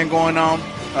special event going on.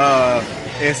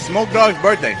 It's Smoke Dog's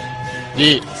birthday.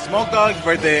 Yeah. Smoke Dog's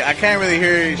birthday. I can't really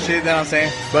hear shit that I'm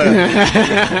saying, but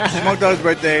Smoke Dog's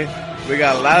birthday. We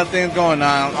got a lot of things going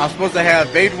on. I'm supposed to have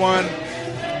Vade One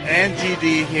and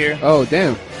GD here. Oh,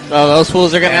 damn. Oh, those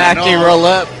fools are gonna Yeah, I actually know. roll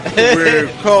up. We're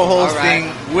co-hosting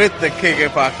All with the Kick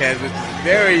It podcast, which is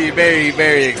very, very,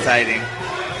 very exciting.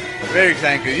 Very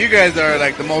exciting because you guys are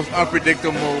like the most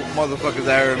unpredictable motherfuckers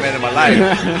I ever met in my life.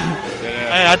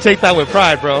 Hey, I take that with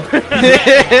pride, bro. But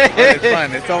it's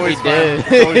fun. It's always We fun. did.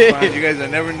 It's always fun. You guys are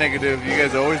never negative. You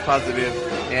guys are always positive,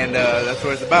 and that's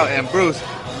what it's about. And Bruce,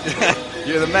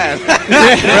 you're the man.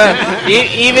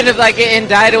 Even if I get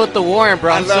indicted with the warrant,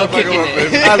 bro, I'm still love fucking kicking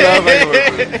with it. him. I love fucking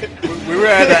with him. We were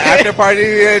at an after party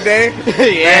the other day.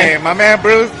 Yeah. Hey, my man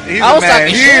Bruce, he's I the was man.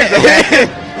 talking He shit. is the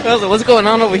man. I was like, what's going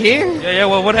on over here? Yeah.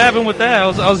 Well, what happened with that?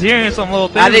 I was hearing some little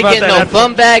things I didn't about get that. no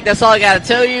bum bag. That's all I gotta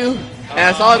tell you, and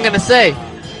that's all I'm gonna say.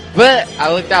 But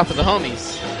I looked out for the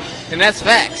homies, and that's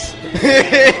facts.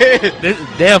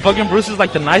 Damn, fucking Bruce is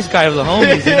like the nice guy of the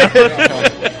homies, you know?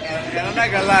 And I'm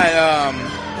not gonna lie,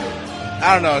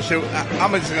 I don't know.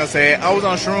 I'm just gonna say it. I was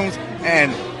on shrooms,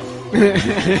 and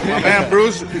my man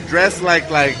Bruce dressed like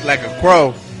a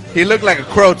crow. He looked like a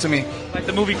crow to me. Like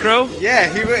the movie Crow? Yeah,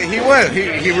 he was.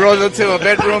 He rolled up to a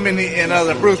bedroom, and I was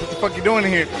like, Bruce, what the fuck you doing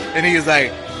in here? And he was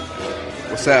like,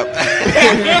 what's up?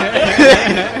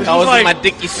 I was like- in my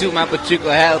dicky suit, my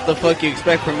pachuco hat. What the fuck you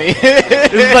expect from me?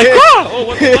 It's like, oh,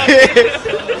 what the fuck?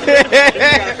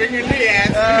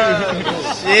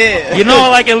 Shit. You know,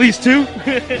 like at least 2? From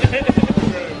my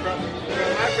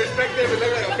perspective, it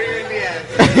looked like a finger in the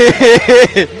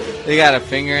ass. They got a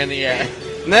finger in the ass.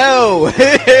 No. Did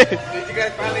you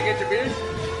guys finally get your beers?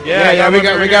 Yeah, we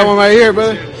got one right here,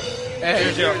 brother.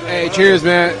 Cheers, yo. Hey, cheers,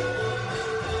 man.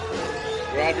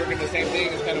 We're all drinking the same thing.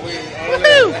 It's kind of weird.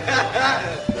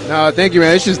 No, thank you,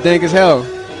 man. It's just dank as hell.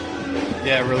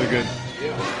 Yeah, really good.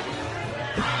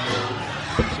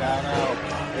 Shout out.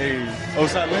 Hey,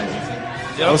 Osai Lens.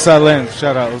 Osai Lens.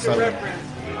 Shout out Osai Lens.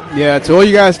 Yeah, to all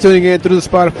you guys tuning in through the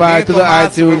Spotify, through the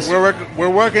Tomas, iTunes. We're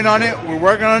working on it. We're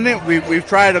working on it. We've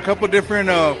tried a couple different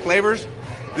flavors.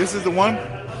 This is the one.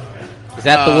 Is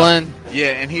that the one? Yeah,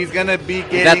 and he's gonna be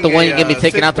getting. Is that the one you're gonna be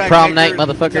taking out to prom night,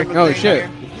 motherfucker? Oh, shit.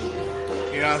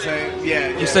 You know what I'm saying?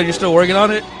 Yeah. You said you're still working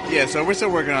on it? Yeah, so we're still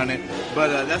working on it,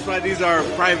 but that's why these are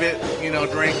private,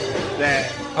 drinks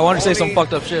that. I wanted to say only- some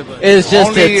fucked up shit, but It's just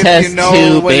only a if test you know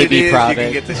tube, what it baby is, product. You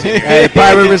can get the shit. Hey,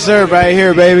 private reserve right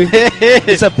here, baby.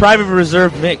 it's a private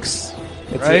reserve mix,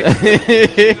 right?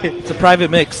 It's a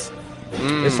private mix.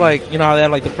 It's like, you know how they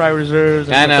have like the private reserves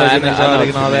and I know, the I know exotic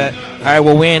and all that. All right,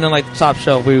 well, we ain't in like the top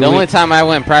shelf. The only time I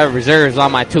went private reserves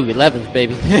on my 211s,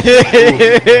 baby.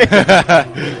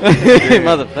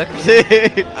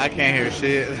 Motherfucker. I can't hear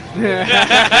shit.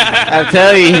 I'm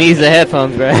telling you, he needs the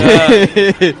headphones, bro.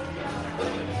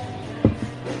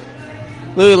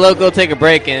 Louis Loco, take a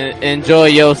break and enjoy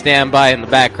Yo Stand By in the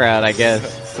background, I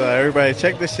guess. So everybody,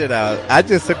 check this shit out. I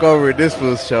just took over this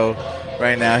fool's show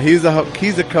right now. He's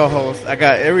a co-host. I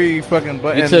got every fucking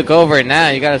button. You took over it now.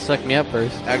 You gotta suck me up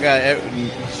first. I got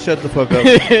shut the fuck up.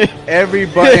 Every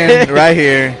button right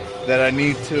here that I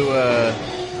need to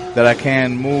that I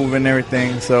can move and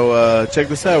everything. So check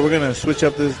this out. We're gonna switch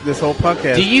up this whole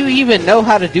podcast. Do you even know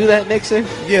how to do that, Nixon?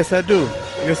 Yes, I do.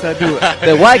 Yes, I do.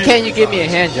 Then why can't you give me a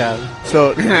hand job?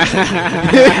 So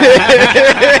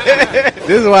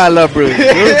this is why I love Bruce.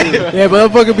 Yeah,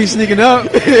 motherfucker be sneaking up.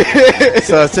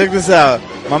 So check this out.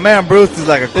 My man Bruce is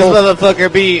like a This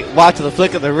motherfucker be watching the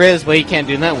flick of the wrist, but he can't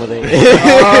do nothing with it.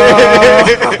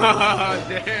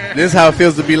 This is how it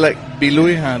feels to be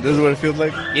Louis, huh? This is what it feels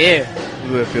like. Yeah. This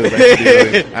is what it feels like to be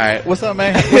Louis. All right, what's up,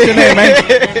 man? What's your name, man?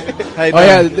 How you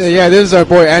doing? Yeah. This is our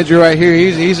boy Andrew right here.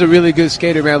 He's a really good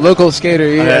skater, man. Local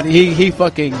skater. He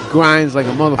fucking grinds like a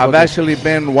motherfucker. I've actually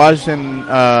been watching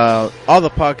all the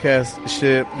podcast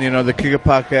shit. You know, the Kicker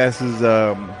Podcast is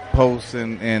posts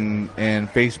and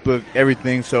Facebook,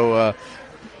 everything. So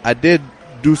I did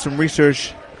do some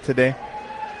research today,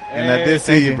 and I did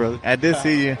see you, brother. I did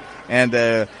see you,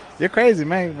 and you're crazy,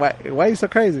 man. Why are you so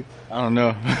crazy? I don't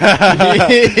know.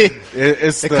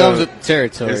 It comes with the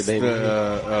territory, it's baby.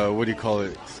 what do you call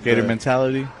it? Skater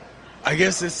mentality. I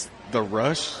guess it's the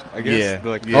rush. I guess. Yeah.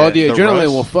 Like, Oh, the adrenaline rush.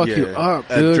 will fuck you up,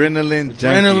 dude. Adrenaline.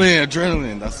 junkie.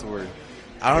 Adrenaline. That's the word.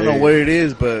 I don't know what it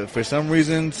is, but for some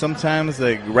reason, sometimes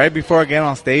like right before I get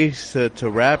on stage to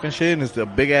rap and shit, and it's a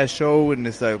big ass show, and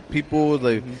it's like people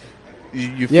like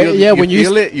you feel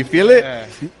you feel it. Yeah.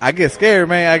 I get scared,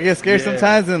 man. I get scared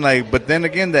sometimes, and like, but then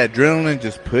again, that adrenaline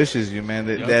just pushes you, man.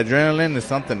 The adrenaline is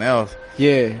something else.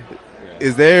 Yeah.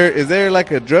 Is there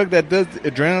like a drug that does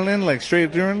adrenaline, like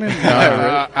straight adrenaline?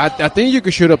 No, I think you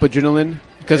could shoot up adrenaline.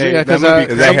 Because is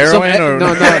that heroin or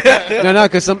no?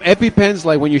 Because some EpiPens,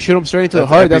 like when you shoot them straight into the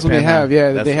heart, that's what they have.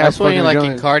 Yeah, they have. That's when you're like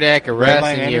adrenaline. in cardiac arrest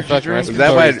and you're fucking. Is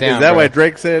that why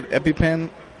Drake said EpiPen?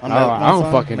 I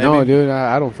don't fucking know, dude.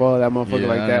 I don't follow that motherfucker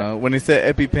like that. When he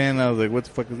said EpiPen, I was like, what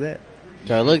the fuck is that?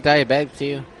 Do I look diabetic to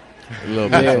you? A little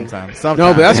bit sometimes.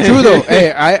 No, but that's true though.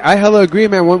 Hey, I hella agree,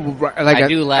 man. I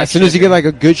do lack as soon as you get like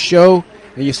a good show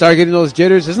and you start getting those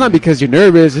jitters, it's not because you're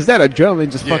nervous. It's that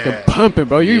adrenaline just fucking pumping,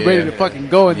 bro. You ready to fucking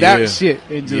go and that shit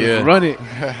and just run it.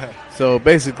 So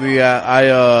basically,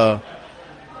 I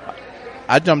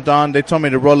jumped on. They told me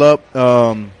to roll up.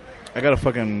 I got a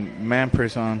fucking man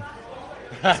purse on.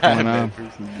 What's going on?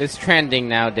 It's trending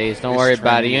nowadays. Don't worry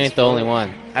about it. You ain't the only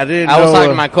one. I was talking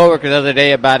to my coworker the other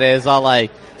day about it. It's all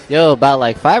like, yo, about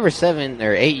like 5 or 7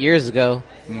 or 8 years ago,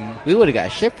 we would have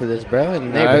got shit for this, bro.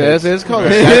 In the neighborhood. It's called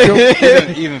a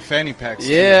satchel. even fanny packs.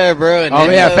 Yeah, bro. Oh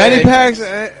yeah, fanny packs.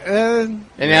 And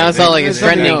now it's all like it's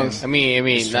trending. else. I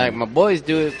mean, like my boys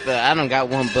do it, but I don't got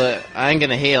one. But I ain't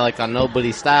gonna hate like on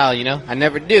nobody's style, you know. I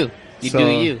never do. You do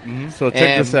you. So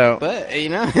check this out. But you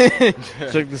know,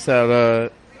 check this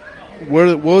out.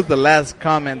 What was the last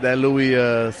comment that Louis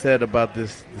said about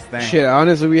this thing? Shit,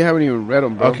 honestly, we haven't even read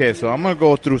them, bro. Okay, so I'm gonna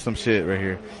go through some shit right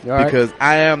here All because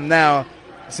I am now.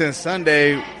 Since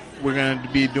Sunday, we're gonna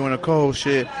be doing a co-host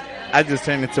shit. I just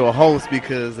turned into a host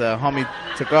because homie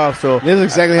took off. So this is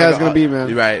exactly how it's gonna be,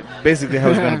 man. Right, basically how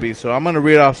it's gonna be. So I'm gonna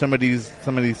read off some of these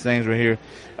things right here.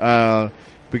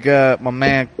 We got my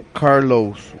man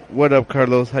Carlos. What up,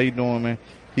 Carlos? How you doing, man?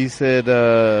 He said,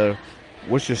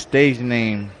 "What's your stage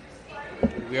name?"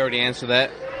 we already answered that.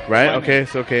 Right? Okay.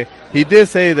 So okay. He did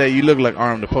say that you look like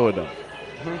Arm the Poet, though.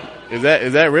 Is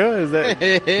that real? Is that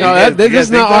no? This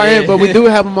is not RM, but we do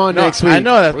have him on next week. I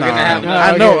know that's We're not gonna have RM. him.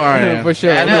 I know RM for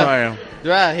sure. I know. RM.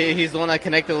 Right, he's the one that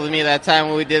connected with me that time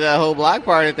when we did that whole block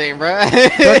party thing, bro.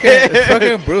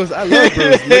 Fucking Bruce. I love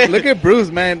Bruce. Look at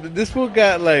Bruce, man. This fool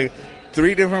got like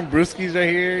 3 different brewskis right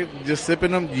here, just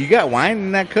sipping them. You got wine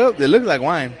in that cup? It looks like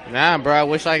wine. Nah, bro. I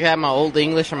wish I had my Old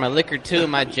English or my liquor too,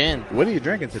 my gin. What are you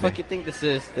drinking today? What the fuck you think this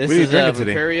is? This What are you is drinking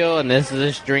today? Imperial, and this is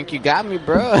this drink you got me,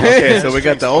 bro. Okay, so we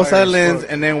got the Osai Lens,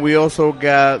 and then we also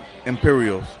got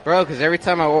Imperials. Bro, because every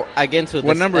time I get into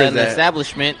What number is an that?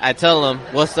 establishment, I tell them,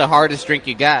 what's the hardest drink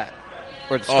you got?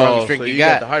 Or the strongest drink so you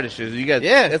got got. the hardest shit. You got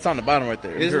it's on the bottom right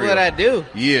there. This is Imperial. what I do.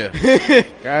 Yeah.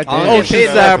 Goddamn.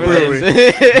 Oceanside Brewery.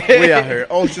 We out here.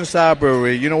 Oceanside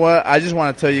Brewery. You know what? I just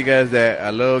want to tell you guys that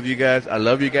I love you guys. I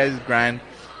love you guys' grind.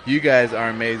 You guys are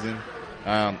amazing.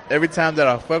 Every time that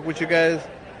I fuck with you guys,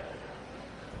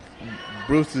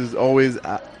 Bruce is always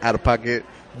out of pocket.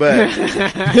 But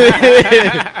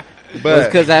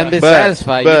because I haven't been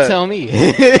satisfied. You tell me.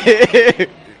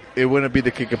 It wouldn't be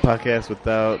the Kicker Podcast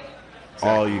without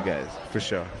all you guys, for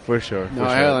sure. No,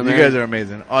 hella, you man. guys are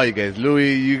amazing. All you guys,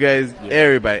 Louis, you guys,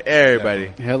 everybody.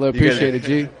 Hella appreciate it,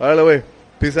 G. All the way.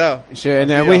 Peace out. Sure,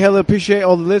 and we hella appreciate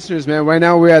all the listeners, man. Right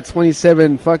now we're at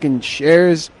 27 fucking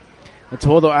shares. To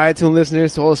all the iTunes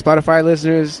listeners, to all the Spotify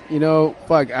listeners, you know,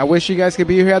 fuck. I wish you guys could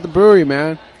be here at the brewery,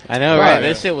 man. I know, right?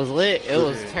 This shit was lit. It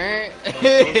was turned.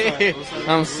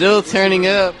 I'm still turning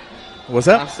up. What's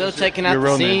up? I'm still checking out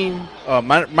the scene.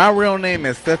 My real name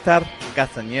is Cesar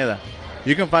Castañeda.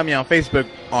 You can find me on Facebook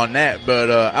on that, but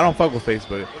I don't fuck with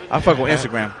Facebook. I fuck with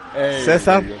Instagram. Hey,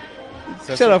 Cesar?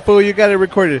 Shut up, fool. You got it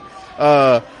recorded.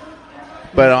 But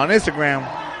on Instagram,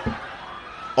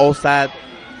 outside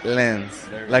lens.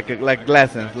 Like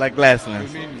glass lens.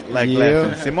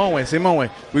 Simone way.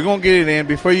 We're going to get it in.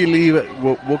 Before you leave,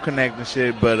 we'll connect and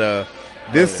shit. But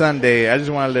this Sunday, I just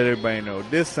want to let everybody know,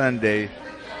 this Sunday,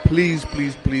 please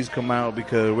come out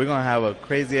because we're going to have a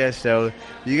crazy-ass show.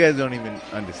 You guys don't even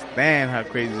understand how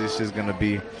crazy this shit's going to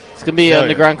be. It's going to be an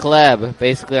underground collab,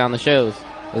 basically, on the shows.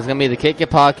 It's going to be the Kick It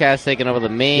podcast taking over the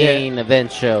main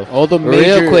event show. All the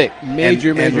real quick.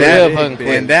 Major.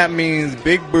 And that means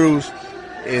Big Bruce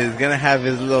is going to have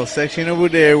his little section over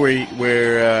there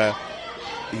where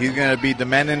he's going to be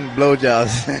demanding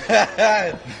blowjobs.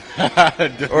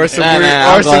 or some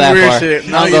weird shit.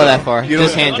 No, don't go that far.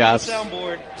 Just hand jobs.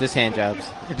 Just hand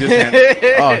jobs.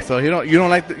 Oh, so you don't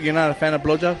like you're not a fan of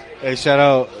blowjobs? Hey, shout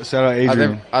out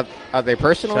Adrian. Are they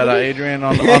personal? Shout out Adrian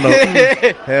on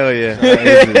the hell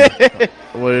yeah.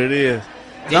 What it is.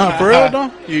 No, for real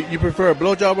though? You prefer a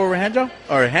blowjob over a hand job?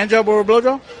 Or a hand job over a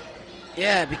blowjob?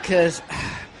 Yeah, because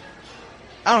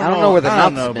I don't know where the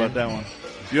mouth is about that one.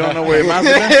 You don't know where your mouth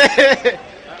is?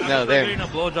 No, they're getting a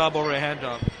blowjob over a hand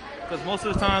job. Because most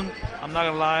of the time, I'm not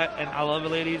gonna lie, and I love it,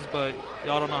 ladies, but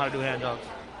y'all don't know how to do hand jobs.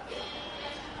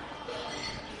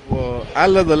 Well, I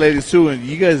love the ladies too, and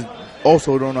you guys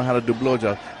also don't know how to do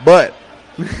blowjobs. But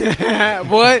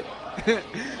what?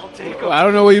 I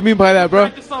don't know what you mean by that, bro.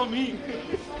 Practice on me.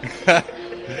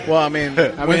 Well, I mean,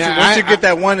 once you get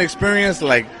that one experience,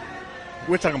 like.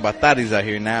 We're talking about thotties out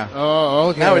here now. Oh,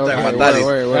 okay. Now we're talking about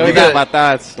thotties. We got about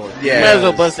thoughts. Yeah. Might as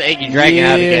well bust the Angry Dragon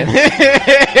out again.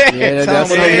 Yeah,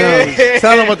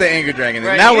 tell them what the Angry Dragon is.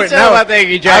 Right, now we're about the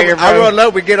Angry Dragon, bro. I roll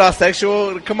up, we get all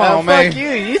sexual. Come on, man. Fuck you.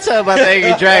 You talk about the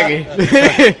Angry Dragon.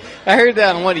 I heard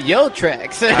that on one of your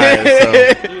tracks.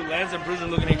 Right, Dude, Lance and Bruce are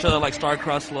looking at each other like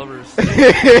star-crossed lovers.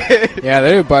 Yeah,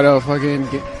 they're about to fucking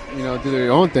do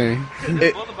their own thing.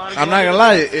 I'm not gonna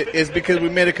lie, it's because we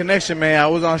made a connection, man. I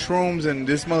was on shrooms and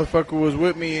this motherfucker was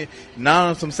with me, not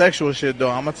on some sexual shit though.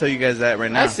 I'm gonna tell you guys that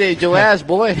right now. I saved your ass,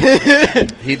 boy.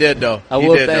 He did though. I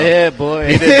whooped that head,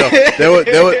 boy. He did though.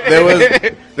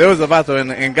 There was a vato,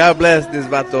 and God bless this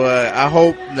vato. I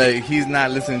hope that he's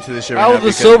not listening to this shit right now. I was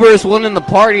the soberest one in the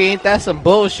party. Ain't that some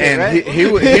bullshit? And right? he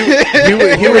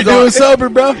was doing sober,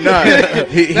 bro. No,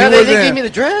 he they wasn't. didn't give me the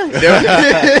drugs.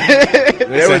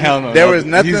 There was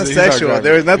nothing sexual.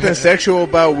 There was nothing sexual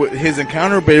about his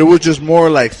encounter, but it was just more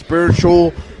like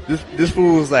spiritual. This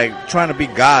fool was like trying to be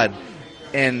God,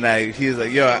 and like he's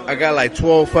like, yo, I got like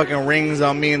 12 fucking rings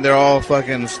on me, and they're all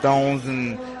fucking stones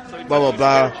and blah blah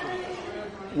blah.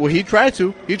 Well, he tried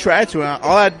to.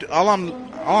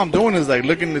 All I'm doing is like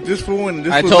looking at this fool, and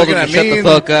this fool's told looking him at to shut me. the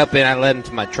fuck up, and I led him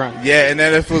to my trunk. Yeah, and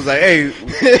then this fool's like, hey,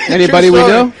 anybody we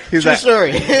know? He's True like,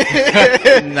 story.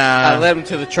 nah. I led him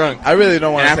to the trunk. I really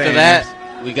don't want to. And after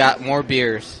that, we got more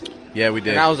beers. Yeah, we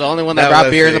did. And I was the only one that brought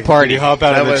beer in the party. You hop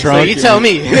out of the trunk. So you tell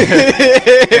me.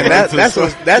 And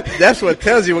that's what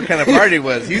tells you what kind of party it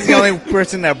was. He's the only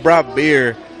person that brought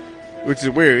beer, which is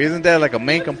weird. Isn't that like a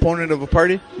main component of a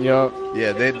party? Yup.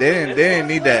 Yeah, they didn't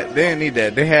need that. They didn't need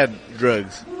that. They had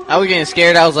drugs. I was getting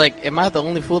scared. I was like, am I the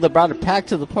only fool that brought a pack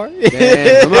to the party?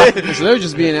 Damn, so they're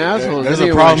just being assholes. There's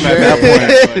a problem at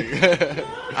that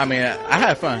point. I mean, I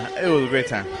had fun. It was a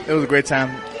great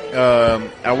time.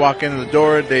 I walk into the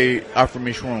door. They offered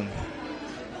me shroom.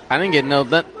 I didn't get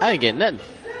nothing.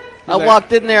 I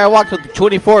walked in there. I walked with the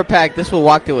 24 pack. This fool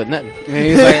walked in with nothing. And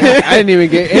he's like, I didn't even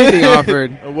get anything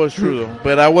offered. It was true though,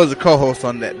 but I was a co-host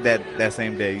on that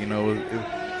same day. You know,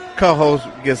 co-host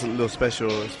gets a little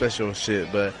special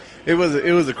shit, but it was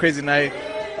a crazy night.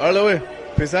 All the way,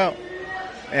 peace out,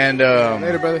 and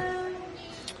Later, brother.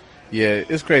 Yeah,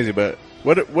 it's crazy. But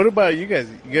what about you guys?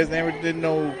 You guys never did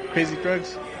no crazy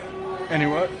drugs? Any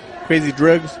what? Crazy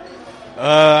drugs?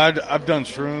 I've done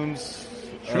shrooms.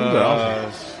 Shrooms are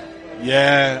awesome.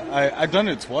 Yeah, I've done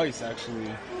it twice actually.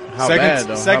 How bad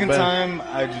though? Second time,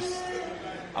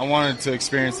 I wanted to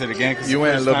experience it again. Cause you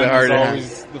went a little bit harder.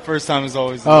 The first time is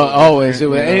always. Always.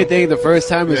 With anything, the first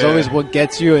time is always what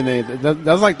gets you, and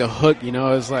that's like the hook. You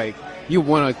know, it's like you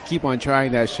want to keep on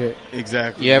trying that shit.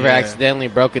 Exactly. You ever accidentally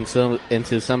broke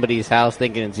into somebody's house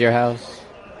thinking it's your house?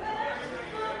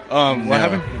 What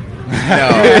happened? No.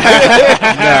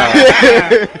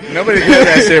 Nobody did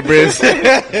that shit, Bruce.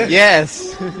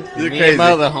 Yes. You're Me crazy. and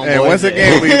my other homeboy And once did.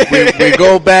 again, we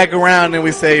go back around and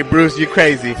we say, Bruce, you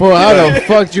crazy. Well, how the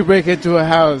fuck did you break into a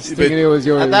house thinking it was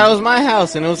yours? I thought it was my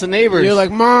house and it was the neighbor's. You're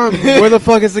like, Mom, where the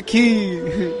fuck is the key?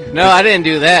 No, I didn't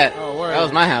do that. Oh, word. That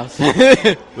was my house.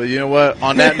 But you know what?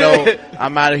 On that note,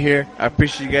 I'm out of here. I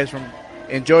appreciate you guys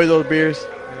Enjoy those beers.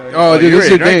 Oh, dude, you these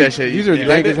already are drank dank. that shit. These You are drank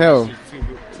dank it? as hell.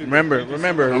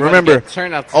 Remember.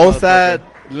 Turn out the Outside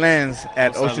Lens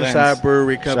at Outside Oceanside Lens.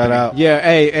 Brewery Company. Shout out. Yeah,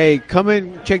 hey, come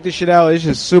and check this shit out. It's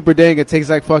just super dank. It tastes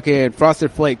like fucking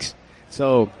Frosted Flakes.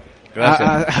 So,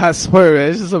 I swear,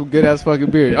 man, this is some good ass fucking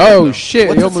beer. Oh shit!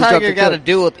 What's he the almost dropped tiger the got to cup.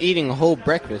 do with eating a whole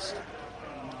breakfast?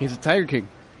 He's a Tiger King.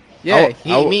 Yeah, I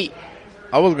he eat meat.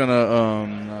 I was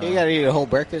gonna You got to eat a whole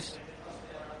breakfast.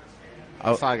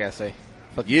 I- That's all I got to say.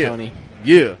 Fuck Yeah. Tony.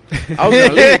 yeah. I was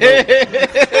gonna leave,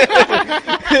 bro.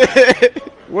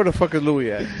 Where the fuck is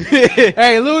Louis at?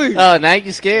 Hey, Louis. Oh, now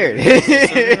you scared.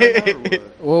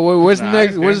 Well, where's the Nah,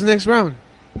 next? I Where's the next round?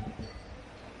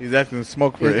 He's asking to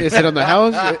smoke for it. Is it on the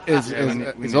house? Is Yeah, we need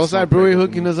is to Outside smoke Brewery break.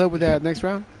 hooking us up with that next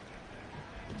round?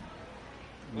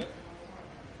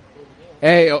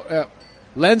 Hey,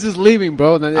 Lens is leaving,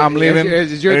 bro. I'm leaving.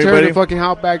 It's your turn Everybody? to fucking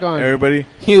hop back on. Everybody,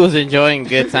 He was enjoying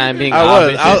good time being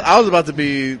I was about to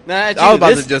be. Not I was about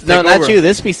this, to just no, take not over. you.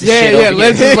 This piece of Yeah, shit. yeah. over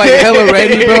Lens here. is like hella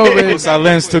ready, bro. Man. Outside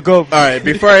Lens took over. All right,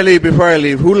 before I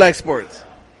leave, who likes sports?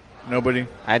 Nobody.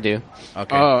 I do.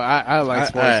 Okay. Oh, I like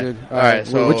sports, all right. dude. All right,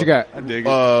 so what you got? I dig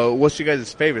it. What's your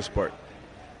guys' favorite sport?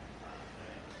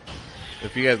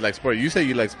 If you guys like sport, you say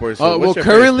you like sports. So Oh, well, what's your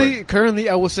favorite currently,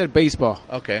 I will say baseball.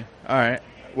 sport? Okay. All right.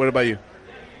 What about you?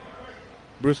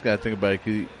 Bruce got to think about it.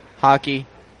 'Cause Hockey.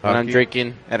 When I'm Hockey?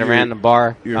 drinking at a You're- random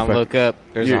bar, you're I fuck- look up.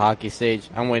 There's a you're- hockey stage.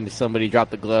 I'm waiting to somebody drop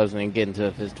the gloves and then get into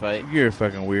a fist fight. You're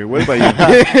fucking weird. What about you?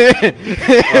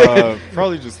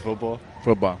 Probably just football.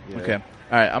 Football. Yeah. Okay. All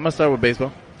right. I'm gonna start with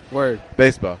baseball. Word.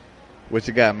 Baseball. What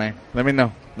you got, man? Let me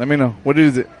know. What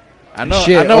is it? I know.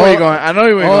 Shit, I know where you're going. I know where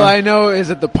you're All going. I know is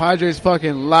that the Padres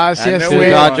fucking lost I know yesterday. where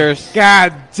you're going. Dodgers.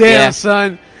 God damn, Yeah.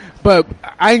 son. But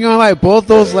I ain't gonna lie, both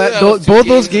those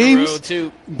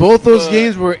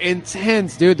games were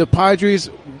intense, dude. The Padres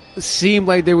seemed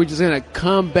like they were just gonna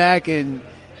come back and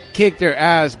kick their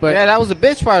ass, but Yeah, that was the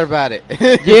bitch part about it.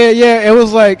 yeah, it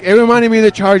was like it reminded me of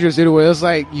the Chargers, dude. Where it was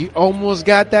like you almost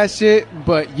got that shit,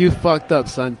 but you fucked up,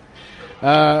 son.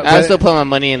 I But, still put my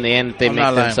money in the end that they I'm make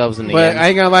not lying. themselves in the but end. I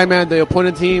ain't gonna lie, man. The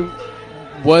opponent team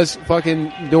was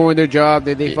fucking doing their job.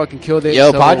 They fucking killed it.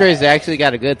 Yo, So, Padres actually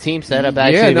got a good team set up.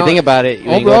 Actually, Yeah, if no, you think about it,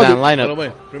 when you overall, go down By the lineup.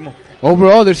 way, Primo.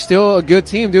 overall, they're still a good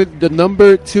team, dude. The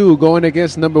number 2 going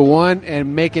against number 1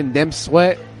 and making them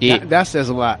sweat. Yeah. That says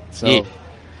a lot. So. Yeah.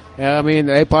 Yeah, I mean,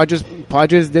 hey,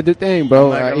 Padres did their thing,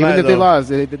 bro. I'm not gonna Even lie, if they though. lost,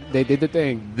 they did their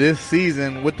thing. This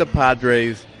season with the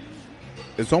Padres,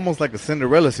 it's almost like a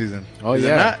Cinderella season. Oh, Is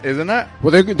yeah. it not? Is it not?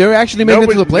 Well, they're actually making it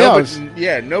to the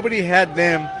playoffs. Nobody had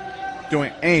them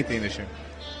doing anything this year.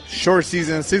 Short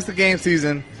season, 60-game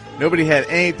season. Nobody had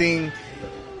anything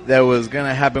that was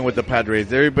gonna happen with the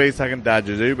Padres. Everybody's talking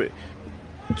Dodgers. Everybody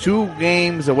 2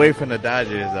 games away from the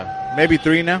Dodgers. Maybe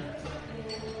 3 now.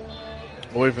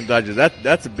 Away from Dodgers.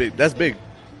 That's big. That's big.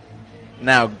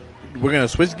 Now we're gonna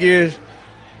switch gears.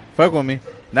 Fuck with me.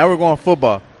 Now we're going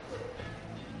football.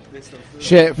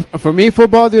 Shit, for me,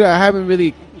 football, dude, I haven't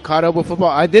really caught up with football.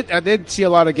 I did see a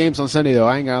lot of games on Sunday, though.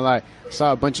 I ain't gonna lie,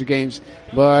 saw a bunch of games,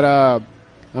 but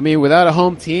I mean, without a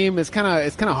home team, it's kind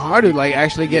of hard to like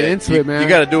actually get into it, man. You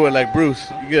gotta do it like Bruce.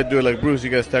 You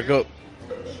gotta stack up.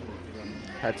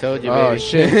 I told you, Oh baby.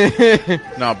 shit!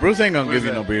 Nah, Bruce ain't gonna give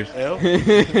you no beers.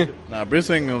 Nah, Bruce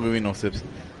ain't gonna give you no sips.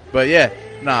 But yeah,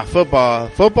 football.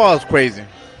 Football is crazy.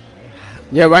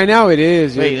 Yeah, right now it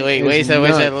is. Wait a It's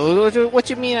second. nuts. What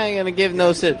you mean I ain't gonna give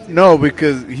no sips? No,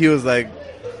 because he was like,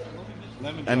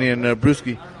 I need another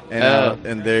brewski,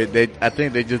 and they I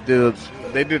think they just did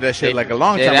that shit like a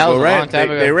long time that ago, was a right? long time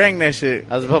ago. They rang that shit.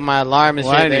 I was putting my alarm and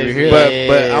Well, I shit. didn't even hear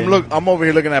But I'm over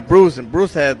here looking at Bruce, and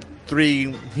Bruce had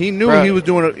 3. He knew Bro. he was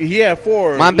doing it. He had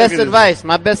 4. My Look best at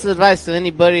this. advice to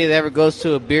anybody that ever goes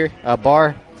to a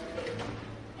bar.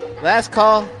 Last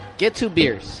call, get 2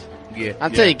 beers. Yeah,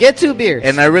 I'm telling you, get 2 beers.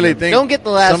 And I really think Don't get the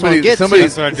last one. Get somebody, 2.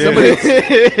 That's what I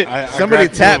did. I somebody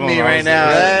grabbed 2 tapped of me them. I right was now,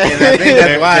 like, and I think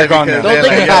that's why. They're gone because now. Don't they're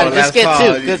think like, about yo, it. Just last get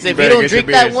call, 2. Because if better you don't get drink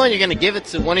your that beers. one, you're gonna give it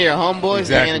to one of your homeboys.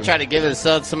 Exactly. And you're gonna try to give it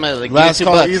to somebody like Last give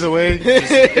me call $2. either way.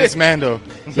 It's Mando.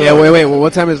 Yeah, wait. Well,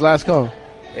 what time is last call?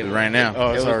 right now.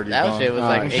 Oh, It it's was, already that gone. shit was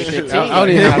like 8:15. I don't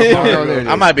even have a phone over there, dude.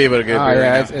 I might be able to get Oh a beer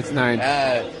yeah, right it's 9.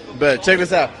 now. But check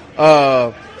this out.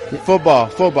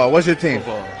 Football. What's your team?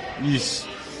 Yeesh.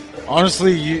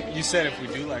 Honestly, you said if we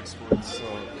do like sports, so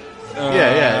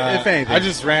Yeah, if anything. I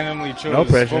just randomly chose No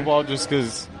pressure. football just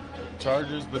because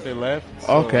Chargers, but they left.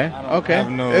 So Okay. I don't have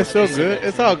no It's so specific- good.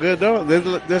 It's all good though.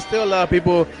 There's still a lot of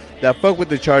people that fuck with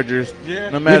the Chargers. Yeah.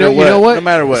 No matter You what. know what? No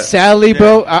matter what. Sadly,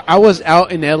 bro, I was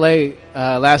out in LA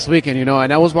last weekend,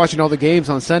 and I was watching all the games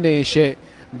on Sunday and shit.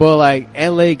 But like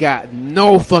LA got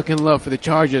no fucking love for the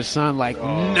Chargers, son. Like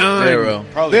none. Zero.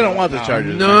 They don't want the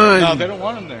Chargers. None. No, they don't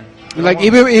want them there. Like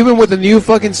even with the new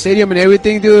fucking stadium and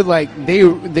everything, dude. Like they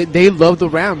love the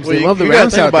Rams. Well, they love the you gotta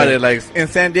Rams think out about there. it. Like in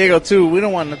San Diego too, we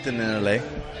don't want nothing in LA.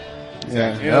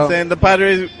 Yeah, You know what I'm saying? The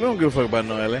Padres, we don't give a fuck about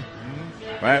no LA,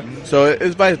 right? So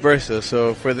it's vice versa.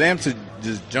 So for them to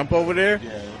just jump over there,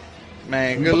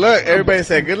 man, good luck. Everybody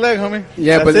say good luck, homie.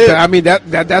 Yeah, That's but it. I mean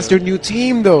that's their new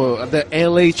team though, the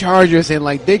LA Chargers, and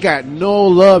like they got no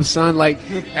love, son. Like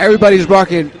everybody's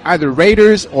rocking either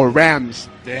Raiders or Rams.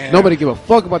 Damn. Nobody give a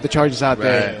fuck about the Chargers out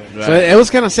there. Right. So it was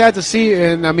kind of sad to see,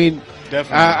 and I mean,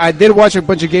 Definitely. I did watch a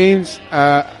bunch of games.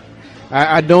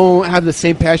 I don't have the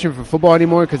same passion for football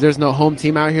anymore because there's no home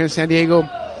team out here in San Diego.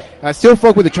 I still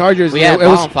fuck with the Chargers. We had It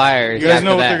was- bonfires. You guys after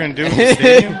know what that. they're gonna do with the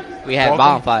stadium? We had Welcome.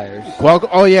 bonfires. Well,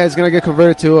 oh yeah, it's gonna get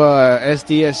converted to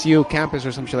SDSU campus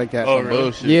or some shit like that. Oh, really?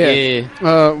 Bullshit.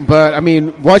 Yeah. But I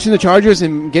mean, watching the Chargers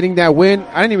and getting that win,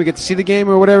 I didn't even get to see the game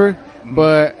or whatever.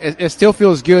 But it still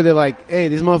feels good that like, hey,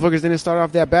 these motherfuckers didn't start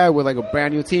off that bad with like a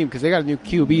brand new team because they got a new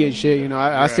QB and shit. You know,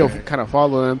 I still kind of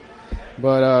follow them,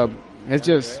 but it's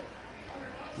just,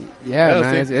 yeah, That was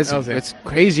man, it. it's That was it. it's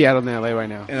crazy out in LA right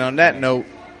now. And on that note,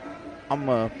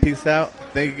 I'm peace out.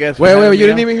 Thank you guys. For Wait, having you me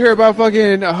didn't on. even hear about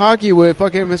fucking hockey with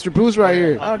fucking Mr. Bruce right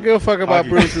here. I don't give a fuck about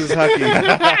Bruce's hockey.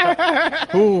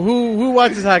 Who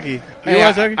watches hockey? You Hey,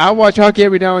 watch hockey? I watch hockey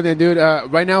every now and then, dude.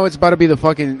 Right now, it's about to be the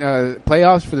fucking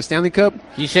playoffs for the Stanley Cup.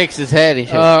 He shakes his head. He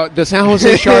shakes. The San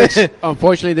Jose Sharks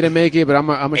unfortunately didn't make it, but I'm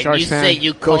a Sharks you fan. say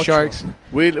you Go cultural. Sharks!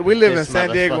 We live in This San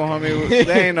Diego, motherfucker. homie.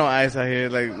 There ain't no ice out here.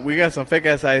 Like we got some fake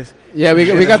ass ice, Yeah, we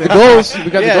got the goals. We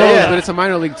got Yeah, the goals, yeah. but it's a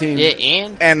minor league team. Yeah,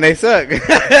 and and they suck.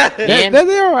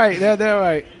 They're all right. They're all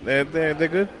right. they're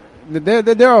good.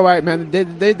 They're all right, man.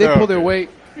 They pull their weight,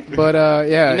 but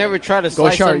yeah. you never try to Go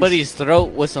slice Sharks. somebody's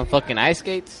throat with some fucking ice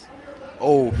skates.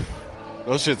 Oh,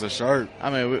 Those shits are sharp. I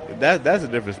mean that's a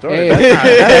different story. Hey.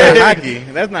 That's not hockey.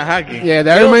 That's not hockey. Yeah,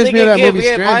 that You don't reminds think me of it that get movie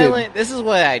Stranded. violent? This is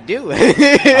what I do. Ice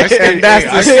skating,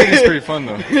 ice skating is pretty fun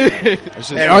though. That's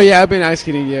just- Oh yeah, I've been ice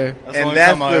skating. Yeah. That's the only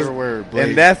time I'll ever wear blades.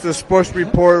 And that's the sports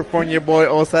report from your boy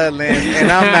Oside Lance.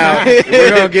 And I'm out. We're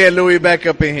gonna get Louis back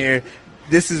up in here.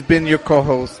 This has been your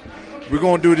co-host. We're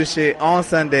gonna do this shit on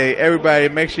Sunday. Everybody,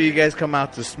 make sure you guys come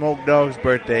out to Smoke Dog's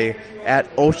birthday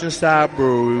at Oceanside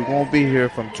Brewery. We're gonna be here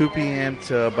from 2 p.m.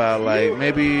 to about like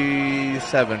maybe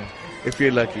 7, if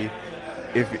you're lucky.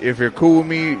 If you're cool with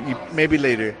me, maybe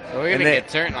later. We're And gonna then- get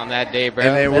turned on that day, bro.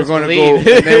 and then we're Best gonna believe.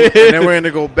 go, and then we're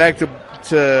gonna go back to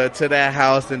that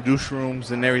house and do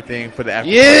shrooms and everything for the after.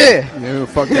 Yeah. Yeah,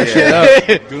 fuck that shit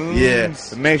up. Yeah,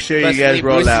 make sure Best you guys believe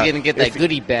roll Bruce out. is gonna get that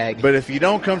goodie bag. But if you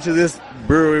don't come to this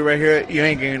brewery right here, you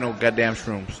ain't getting no goddamn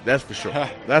shrooms. That's for sure.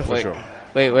 That's for Wait. sure.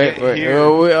 Wait. Here.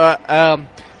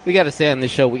 We got to say on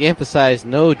this show, we emphasize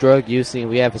no drug using.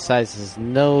 We emphasize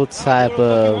no type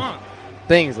of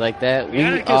things like that. We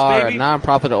Anarchist, are baby. a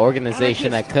non-profit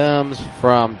organization that comes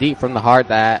from deep from the heart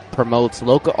that promotes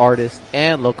local artists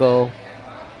and local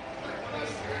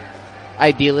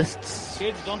idealists.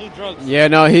 Kids, don't do drugs. Yeah,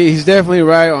 no, he's definitely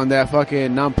right on that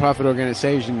fucking non-profit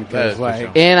organization That because is for like.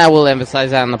 sure. And I will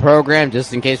emphasize that on the program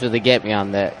just in case they get me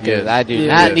on that. Because Yes. I do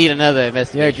Yeah. not need another Yeah,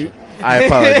 investigation. I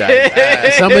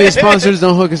apologize. some of these sponsors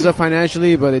don't hook us up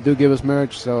financially, but they do give us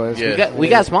merch, so it's Yeah. We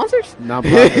got sponsors?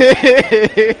 non-profit.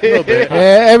 little bit.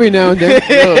 Yeah, every now and then. A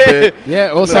little bit.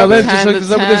 Yeah, Oside just Time hooked us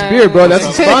to up with this time. beer, bro. That's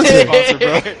a sponsor. Sponsor,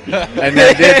 bro. And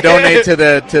they did donate to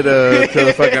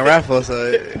the fucking raffle. So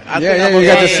I think yeah, I'm you a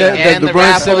got the sponsor. set- and the the brand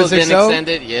raffle has been 760?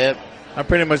 extended. Yep. I'm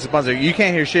pretty much a sponsor. You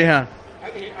can't hear shit, huh? I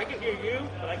can hear you,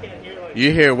 but I can't hear like.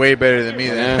 You hear way better than me.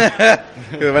 Then.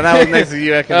 'Cause when I was next to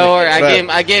you, I can. Oh, or but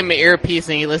I gave him an earpiece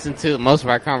and he listened to most of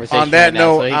our conversations. on that right now,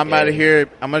 note, so he I'm could- out of here.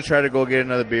 I'm gonna try to go get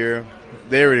another beer.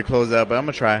 They already closed out, but I'm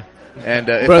gonna try. And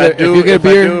if Brother, I if do, you get if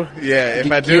beer, I do, yeah,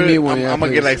 if I do, give me one, I'm yeah, gonna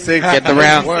get please. like 6. Get the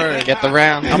round. Get the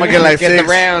round. I'm gonna get like Get 6. the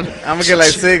round. I'm gonna get like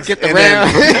 6. Get the and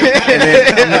round.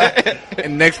 Then,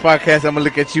 and next podcast, I'm gonna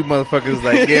look at you motherfuckers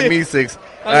like, get me 6.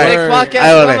 All Next right.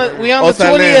 podcast, we on the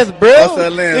Oside Lance. 20th, bro.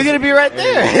 Oside Lance. You're gonna be right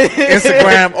there.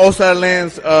 Instagram, Oside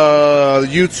Lance,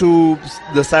 YouTube,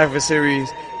 the Cypher series,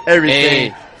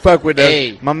 everything. Hey. Fuck with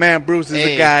Hey. us. My man Bruce is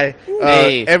Hey. the guy.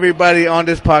 Hey. Everybody on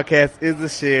this podcast is the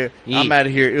shit. Yeah. I'm out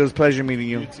of here. It was a pleasure meeting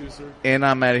you. And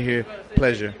I'm out of here.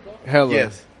 Pleasure. Hello.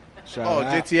 Yes. Oh,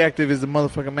 JT Active is the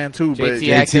motherfucking man too. But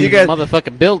JT Active you in the guys,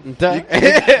 motherfucking building. Duh.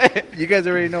 you guys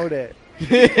already know that.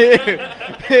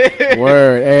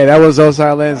 Word. Hey, that was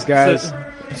Oside Lance, guys.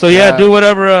 So yeah, do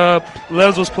whatever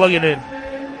Les was plugging in.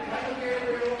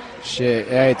 Shit.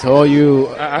 Hey, I told you.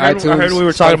 I heard we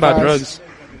were talking about Spotify. drugs.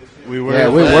 We were. Yeah,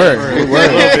 we were. We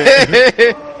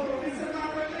were.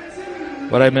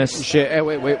 What I missed? Shit. Hey,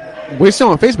 wait. We're still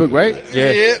on Facebook, right?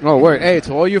 Yeah. Oh, word. Hey,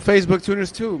 to all you Facebook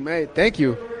tuners too, man. Thank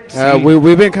you.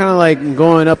 We've been kind of like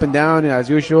going up and down as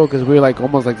usual because we're like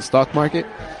almost like the stock market.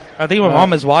 I think my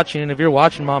mom is watching, and if you're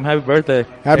watching, Mom, happy birthday.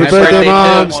 Happy birthday,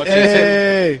 Moms.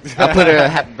 Hey. I put a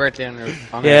happy birthday on her.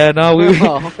 Yeah, no,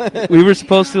 we were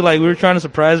supposed to, like, we were trying to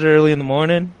surprise her early in the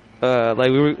morning. Like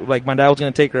we were, like my dad was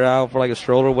gonna take her out for like a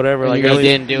stroll or whatever. And like you early,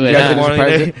 didn't do it. In the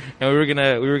morning, and we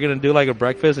were gonna do like a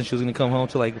breakfast, and she was gonna come home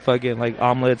to like fucking like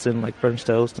omelets and like French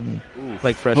toast and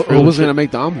like fresh fruit. Who was gonna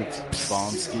make the omelets?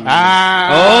 Bomsky.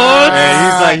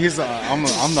 Ah! He's like I'm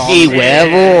the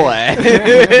huevo.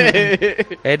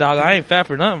 Hey dog, I ain't fat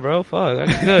for nothing, bro. Fuck,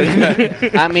 I'm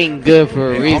good. I mean, good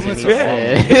for a reason.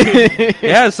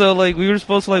 Yeah, so like we were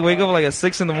supposed to like wake up like at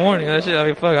 6 a.m. That shit. I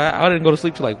mean, fuck, I didn't go to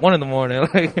sleep till like 1 a.m.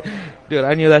 Like, dude,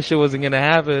 I knew that shit wasn't gonna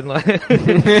happen. Like, and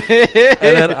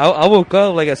then I woke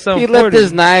up like at 7:40. He left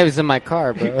his knives in my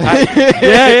car, bro.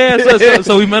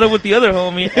 So we met up with the other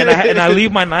homie, and I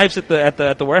leave my knives at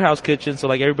the warehouse kitchen, so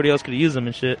like everybody else could use them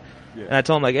and shit. Yeah. And I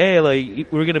told him like, hey,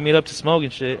 like we're gonna meet up to smoke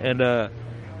and shit. And I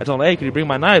told him, hey, could you bring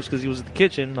my knives? Because he was at the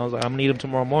kitchen. And I was like, I'm gonna need them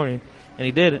tomorrow morning, and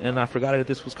he did. And I forgot it at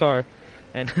this was car,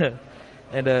 and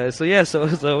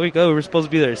so we go. We were supposed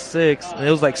to be there at 6, and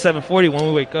it was like 7:40 when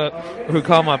we wake up. We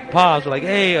call my pops. We're like,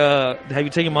 hey, have you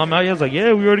taken Mom out yet? I was like,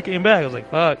 yeah, we already came back. I was like,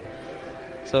 fuck.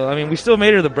 So I mean, we still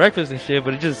made her the breakfast and shit,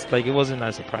 but it just like it wasn't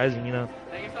that surprising, you know.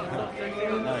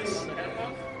 Nice.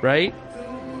 Right?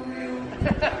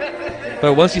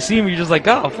 But once you see him, you're just like,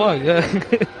 oh fuck, yeah.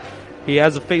 He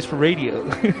has a face for radio.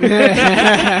 This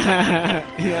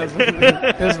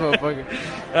motherfucker.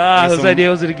 His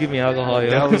idea was to give me alcohol, yo.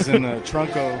 That was in the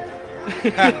trunko.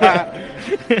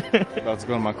 About to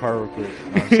go in my car real quick.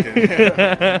 No, I'm just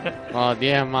kidding. Oh,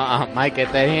 damn, I might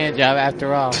get that hand job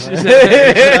after all. Shout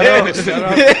out to the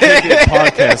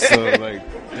podcast, so, like,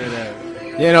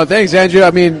 yeah, no, thanks, Andrew.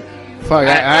 I mean, fuck.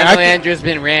 I know Andrew's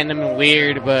been random and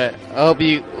weird, but I hope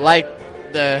you like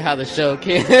how the show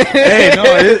came. Hey, no,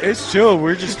 it's chill.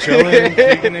 We're just chilling,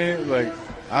 kicking it. Like,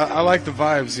 I like the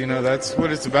vibes, you know. That's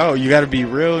what it's about. You got to be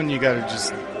real, and you got to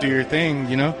just do your thing,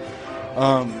 you know.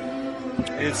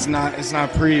 It's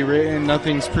not pre-written.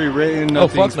 Nothing's pre-written.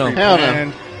 Nothing's no.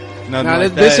 pre-planned. Nah,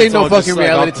 like this ain't no just fucking like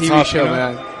reality TV top, show, you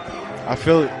know? man. I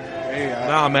feel it. Hey,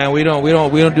 Nah, man, we don't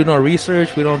do no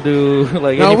research. We don't do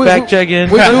like No, any fact checking.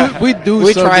 We do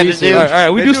We some try to research. do- All right,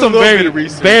 we They do do a some little very, bit of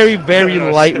research. very, very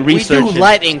light We research. do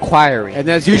light inquiry. And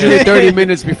that's usually 30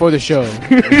 minutes before the show.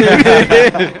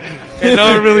 And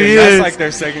no, it really That's is. like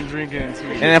their second drink in 2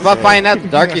 And if I find out the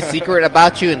darkest secret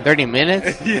about you in 30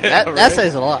 minutes, that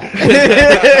says a lot.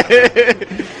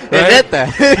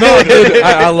 No, dude,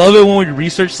 I love it when we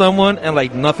research someone and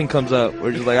like nothing comes up.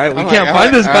 We're just like, we can't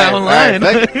find this guy online.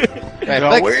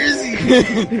 Where is he?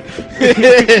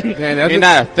 Man, You're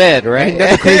not a Fed, right?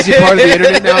 That's the crazy part of the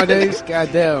internet nowadays.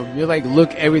 God damn. You like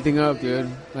look everything up, dude.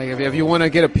 Like if you want to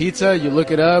get a pizza, you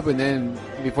look it up, and then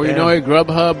before you know it,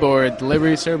 Grubhub or a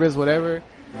delivery service, whatever.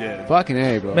 Yeah. Fucking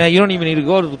A, bro. Man, you don't even need to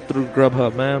go through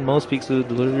Grubhub, man. Most pizza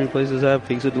delivery places have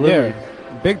pizza delivery. Yeah.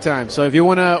 Big time. So if you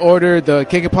want to order the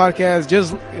Kick It podcast,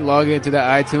 just log into the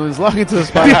iTunes, log into the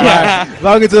Spotify,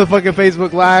 log into the fucking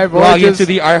Facebook Live, or Log just, into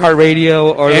the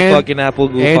iHeartRadio or the fucking Apple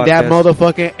Google and podcast. that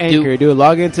motherfucking Anchor, dude.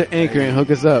 Log into Anchor and hook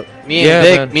us up. Me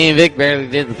and Vic barely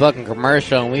did the fucking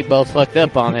commercial, and we both fucked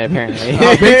up on it, apparently.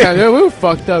 Oh, big time. Dude, we were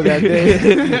fucked up that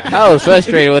day. I was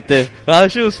frustrated with this. Well,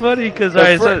 that shit was funny because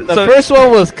The first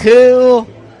one was cool,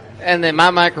 and then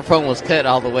my microphone was cut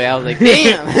all the way. I was like,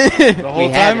 damn. The whole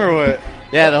time or what?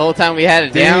 Yeah, the whole time we had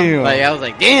it down. Damn. Like, I was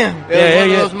like, damn. It was one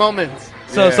of those moments.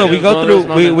 So we it go was through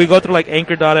one of those we go through like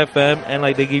Anchor.fm and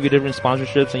like they give you different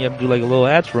sponsorships and you have to do like a little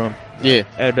ads for them. Yeah.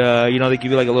 And they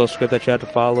give you like a little script that you have to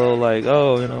follow. Like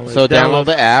like, so download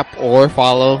the app or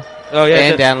follow. Oh yeah,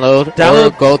 and download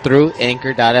or go through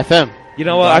Anchor.fm. You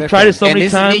know what? I've tried it so many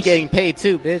times. And this is me getting paid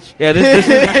too, bitch. Yeah, this is.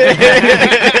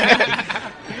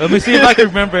 Let me see if I can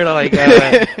remember it. Like.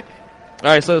 All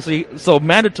right, so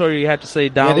mandatory. You have to say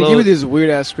download. Yeah, they give you this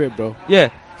weird ass script, bro. Yeah,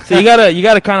 so you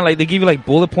gotta kind of like they give you like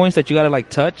bullet points that you gotta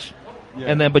like touch,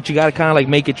 and then but you gotta kind of like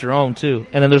make it your own too.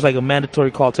 And then there's like a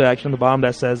mandatory call to action on the bottom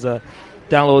that says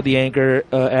download the Anchor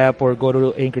app or go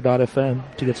to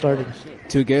Anchor.fm to get started.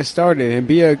 To get started and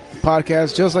be a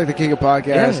podcast just like the King of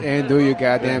Podcasts and do your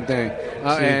goddamn thing.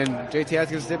 And JT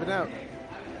Atkins dipping out.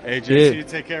 Hey, JC, you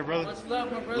take care, brother.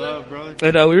 Love, brother.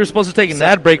 And we were supposed to take an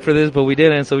ad break for this, but we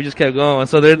didn't, so we just kept going.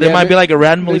 So there might be like a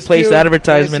randomly placed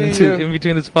advertisement in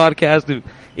between this podcast.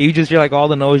 You just hear like all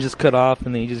the noise just cut off,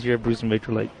 and then you just hear Bruce and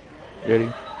Victor like,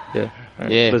 ready? Yeah. All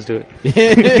right, let's do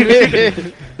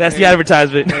it. That's the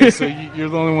advertisement. Hey, so you're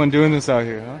the only one doing this out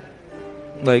here, huh?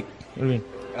 Like, What do you mean?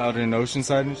 Out in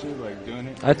Oceanside and shit, like doing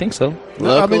it? I think so.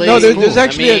 Locally, there's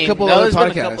actually a couple other there's been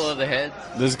podcasts. a couple other heads.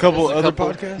 There's a couple other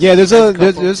podcasts? Yeah,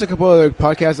 there's a couple other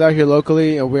podcasts out here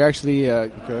locally, and we're actually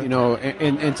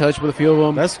in touch with a few of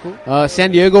them. That's cool.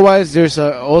 San Diego wise, there's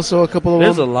also a couple of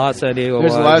There's them. a lot San Diego.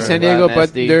 There's a lot of San Diego, but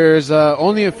nasty. there's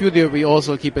only a few that we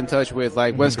also keep in touch with,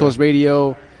 like West Coast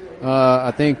Radio. I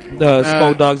think The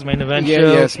Smoke Dogs main event yeah,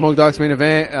 show. yeah, Smoke Dogs main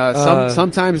event.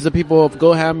 Sometimes the people of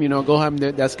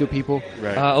Goham, that's good people.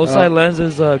 Right. Osai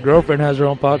Lens's girlfriend has her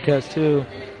own podcast too.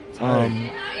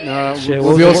 Shit, what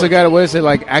was We it? also got what is it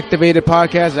like Activated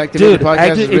Podcast? Activated Dude,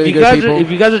 Podcast is really good people.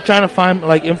 if you guys are trying to find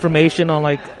like information on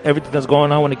like everything that's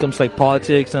going on when it comes to like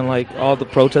politics and like all the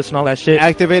protests and all that shit,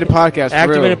 Activated Podcast. For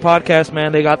Activated real. Podcast,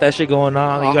 man, they got that shit going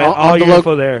on. You got On all the your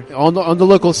info there. On the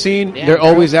local scene, Damn, they're bro.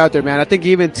 always out there, man. I think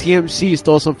even TMC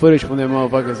stole some footage from them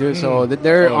motherfuckers, dude. So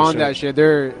they're Oh, on shit. that shit.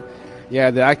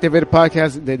 The Activated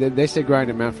Podcast, they stay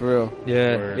grinding, man, for real.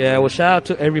 Yeah, Word. yeah. Well, shout out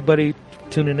to everybody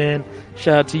tuning in.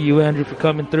 Shout out to you, Andrew, for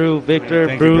coming through. Victor,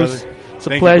 Thank you, Bruce, brother. it's a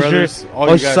Thank you, pleasure. brothers. All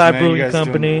you guys, Oceanside man. You Brewing guys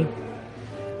Company.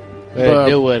 But-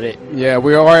 Deal with it. Yeah,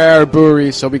 we are at our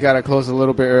brewery, so we gotta close a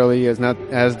little bit early, as not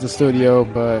as the studio.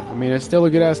 But I mean, it's still a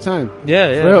good ass time. Yeah,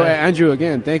 yeah. For real, man. Andrew,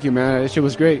 again, thank you, man. That shit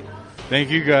was great. Thank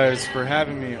you guys for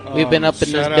having me. We've been up in this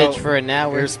shout bitch out for an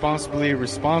hour. Irresponsibly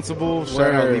Responsible.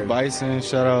 Shout out Word. Lee Bison.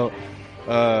 Shout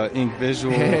out Ink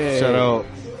Visual. Hey. Shout out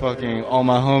fucking all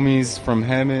my homies from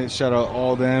Hemet. Shout out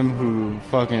all them who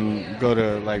fucking go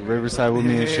to like Riverside with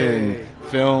me and shit and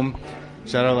film.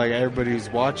 Shout out like everybody who's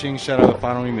watching. Shout out if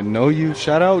I don't even know you.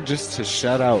 Shout out just to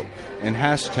shout out and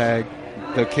hashtag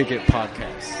the Kick It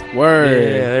Podcast. Word.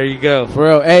 Yeah, there you go. For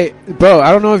real. Hey, bro,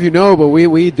 I don't know if you know, but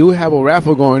we do have a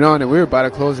raffle going on, and we're about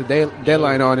to close the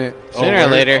deadline on it. Sooner or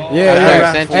word. later. Yeah, After yeah.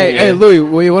 a century, Hey, yeah. hey, Louis,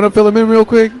 will you want to fill him in real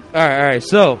quick? All right.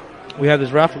 So we have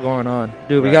this raffle going on,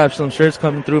 dude. We got some shirts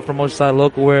coming through from Oceanside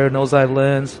Local Wear, Noseside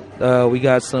Lens. We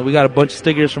got a bunch of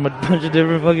stickers from a bunch of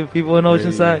different fucking people in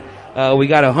Oceanside. We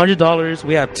got $100.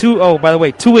 We have two. Oh, by the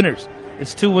way, two winners.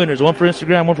 It's two winners. One for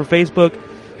Instagram, one for Facebook.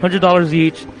 $100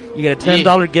 each. You get a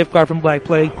 $10 gift card from Black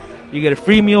Plague. You get a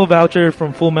free meal voucher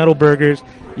from Full Metal Burgers.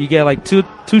 You get like two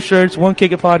shirts, one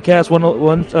Kick It Podcast, one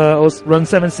Run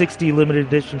 760 limited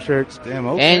edition shirts. Damn,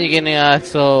 okay. And you're getting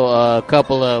also a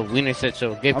couple of Wiener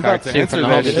Central gift I'm about cards to too from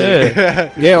answer the that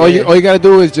homies. shit. Yeah, all you got to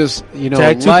do is just,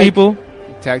 Tag two people.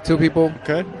 Tag two people.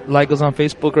 Okay. Like us on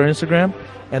Facebook or Instagram.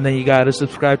 And then you got to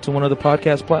subscribe to one of the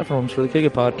podcast platforms for the Kick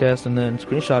It Podcast and then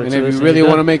screenshot it. And to if us you and really you're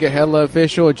want to done. make it hella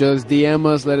official, just DM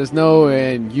us, let us know,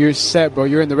 and you're set, bro.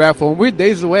 You're in the raffle. And we're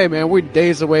days away, man. We're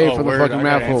days away Oh, from the word, fucking I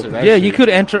gotta raffle. answer that Yeah, shit. you could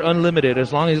enter unlimited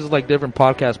as long as it's like different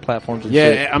podcast platforms and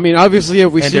Yeah, I memean, obviously,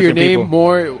 if we And see your different name,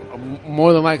 people.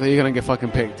 more than likely, you're gonna get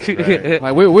fucking picked. shit.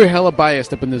 Like we're hella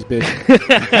biased up in this bitch.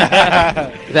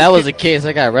 If that was the case,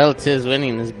 I got relatives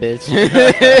winning this bitch.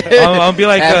 I'll be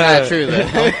like, That's not true,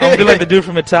 though. I'll be like the dude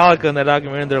from Metallica in that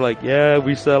documentary. They're like, yeah,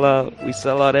 we sell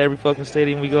out every fucking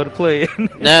stadium we go to play.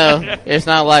 No, it's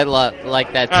not like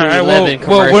that All right, 211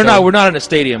 commercial. well, we're not in a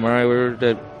stadium, all right? We're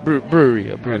the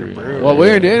brewery. Well,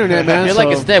 we're in the internet, man. You're like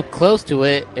a so- step close to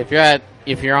it. If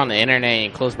you're on the internet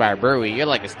and close by a brewery, you're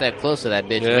like a step close to that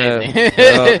bitch.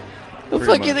 Yeah. What the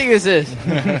fuck you think this is?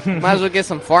 Might as well get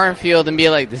some farm field and be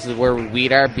like, this is where we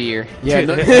weed our beer. Yeah,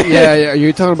 yeah.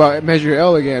 You're talking about Measure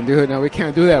L again, dude. No, we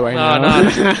can't do that right now.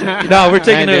 No, we're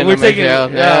taking I ain't it. doing We're no taking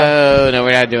Measure L. it. No,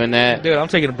 we're not doing that. Dude, I'm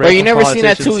taking a break. Bro, you from never seen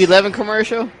that politicians. 211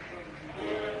 commercial?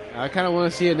 I kind of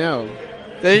want to see it now.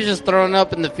 They're just throwing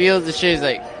up in the fields and shit. It's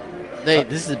like, hey,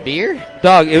 this is beer?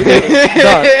 Dog, if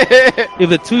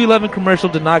the 211 commercial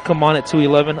did not come on at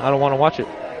 211, I don't want to watch it.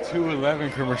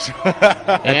 211 commercial.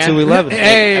 At Yeah. 211.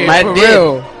 Hey, I for did.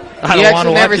 real. I You don't want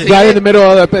to actually watch never it. seen Right in the middle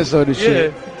of the episode and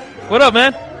shit. Yeah. What up,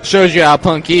 man? Shows you how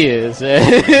punk he is. Yeah,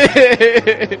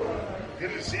 good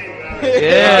to see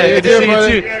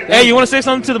you too. Hey, you want to say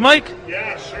something to the mic?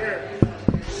 Yeah, sure.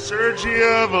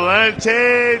 Sergio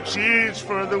Valente, cheers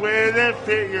for the way that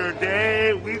fit your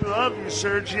day. We love you,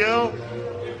 Sergio.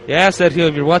 Yeah, Sergio,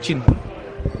 if you're watching.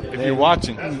 If you're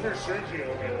watching. That's for Sergio.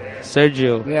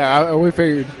 Sergio. Yeah, we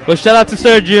figured. Well, shout out to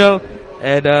Sergio.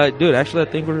 And, dude, actually, I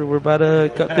think we're about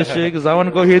to cut this shit because I want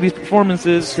to go hear these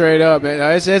performances. Straight up, man.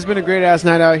 It's been a great ass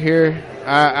night out here.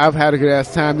 I've had a good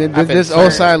ass time. This been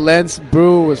Osai Lens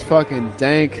brew was fucking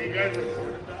dank.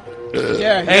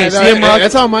 Yeah, Hey, yeah, CM Rock-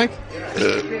 that's all, Mike.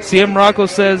 CM Rocco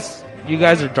says, you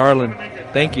guys are darling.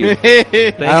 Thank you.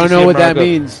 I don't know what that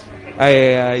means.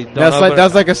 I don't That's know, like but-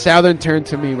 that's like a southern term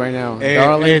to me right now. Hey,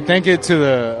 Darling. hey, thank it to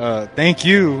the thank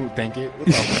you. What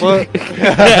the fuck?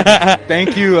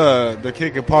 Thank you, the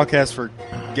Kick It Podcast for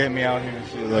getting me out here and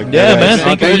shit. Like, Yeah, man.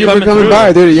 Thank Thank you you for coming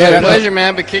by, dude. Yeah, It's a that, pleasure,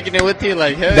 man. Been kicking it with you,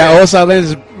 like hell that yeah. old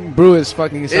Silence brew is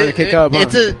fucking starting to kick up. Huh?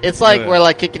 It's like Yeah. we're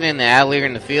like kicking in the alley or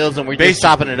in the fields, and we're just Basically.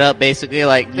 chopping it up. Basically,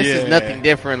 like this is Yeah. nothing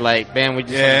different. Like, man, we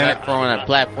just Yeah. like throwing a I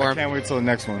platform. can't wait till the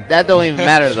next one. That don't even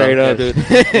matter though. Straight up, 'cause-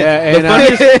 dude. Yeah,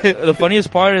 and The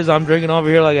funniest part is I'm drinking over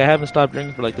here like I haven't stopped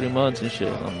drinking for like 3 months and shit.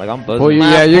 I'm like, I'm buzzing. well,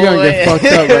 My yeah, you're gonna boy. get fucked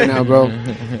up right now, bro.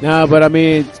 Nah, but I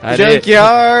mean, I did.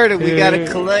 Junkyard, we gotta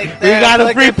collect. We got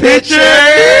a collect free the picture.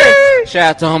 picture. Shout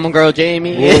out to homegirl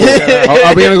Jamie.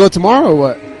 are we gonna go tomorrow or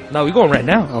what? No, we going right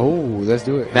now. Oh, let's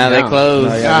do it. Now they Down. close.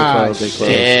 No, yeah, they close.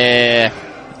 Yeah,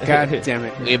 God damn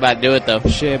it. we about to do it though.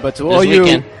 Shit, but to This all you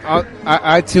weekend.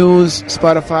 iTunes,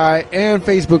 Spotify, and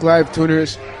Facebook Live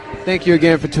tuners, thank you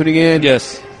again for tuning in.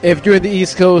 Yes. If you're in the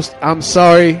East Coast, I'm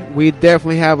sorry. We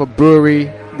definitely have a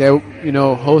brewery that,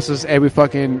 hosts us every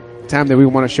fucking time that we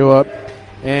want to show up.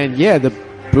 And yeah, the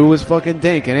brew is fucking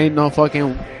dank. It ain't no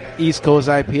fucking East Coast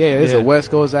IPA. It's Yeah. a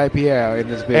West Coast IPA in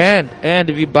this bitch. And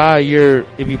if you buy your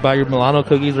Milano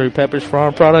cookies or your Pepperidge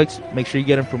Farm products, make sure you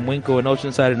get them from Winco and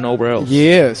Oceanside and nowhere else.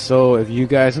 Yeah, so if you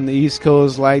guys on the East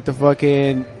Coast like the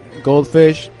fucking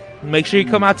goldfish, Make sure you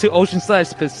come out to Oceanside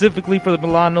specifically for the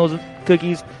Milano's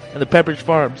cookies and the Pepperidge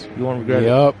Farms. You won't regret it.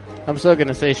 yup. I'm still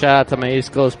gonna say shout out to my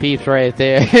East Coast peeps right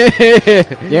there.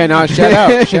 Yeah, no, shout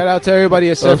out. Shout out to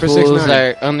everybody at Those Surfer fools 69.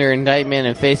 are under indictment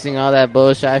and facing all that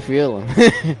bullshit. I feel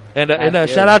them. And I feel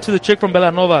shout out to the chick from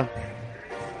Belanova.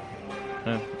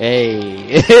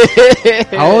 Hey.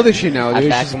 How old is she now, I dude?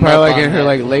 back She's 'em probably up like on in her that.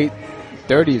 like late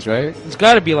 30s, right? It's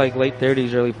got to be like late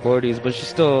 30s, early 40s, but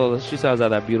she sounds out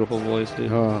that beautiful voice,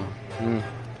 dude. Oh. Mm.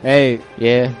 Hey,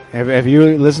 Yeah. have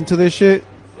you listened to this shit?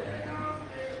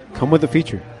 Come with a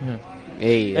feature.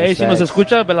 Hey. Hey, that's si nos facts.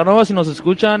 escucha, Belanova, si nos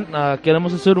escuchan,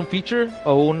 queremos hacer un feature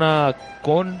o una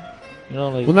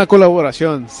like, Una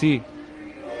colaboración. sí,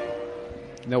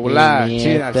 De volada. Sí, Sí,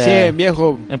 neta. sí,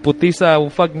 viejo. and putiza, we'll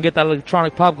fucking get that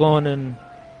electronic pop going and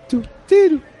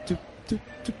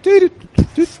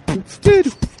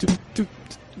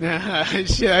Nah,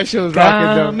 shit, that shit was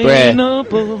rocking though. Camino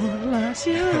por la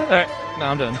ciudad. Alright, no,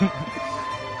 I'm done.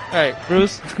 Alright,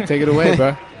 Bruce. Take it away,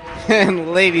 bro.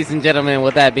 And ladies and gentlemen,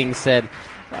 with that being said,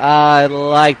 I'd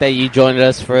like that you joined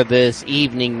us for this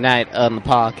evening night on the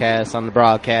podcast, on the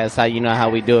broadcast. How you know how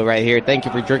we do it right here. Thank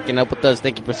you for drinking up with us.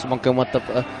 Thank you for smoking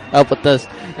up with us.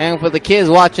 And for the kids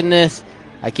watching this,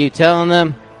 I keep telling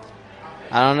them,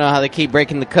 I don't know how they keep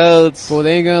breaking the codes, Well,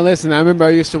 they ain't gonna listen. I remember I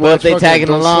used to but watch. if they fucking tagging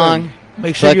Adult along, Swim.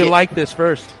 Make sure Fuck you it. like this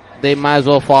first. they might as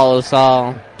well follow us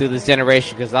all through this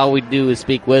generation, because all we do is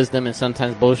speak wisdom and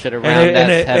sometimes bullshit around.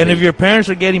 And if your parents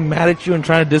are getting mad at you and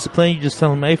trying to discipline you, just tell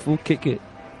them, hey, fool, kick it.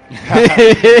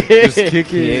 Just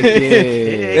kick it.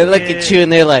 They look at you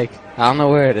and they're like, I don't know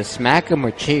where to smack them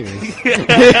or cheers.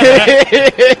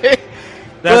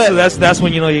 That's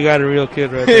when you know you got a real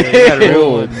kid right there. You got a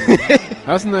real one.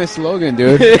 That's a nice slogan,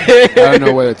 dude. I don't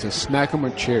know whether to smack them or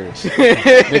cheers.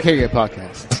 They can't get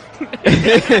podcast.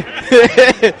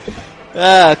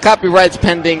 Copyrights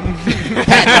pending.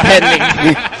 Patent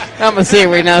pending. I'm gonna say it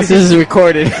right now since this is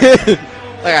recorded.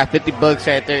 I got $50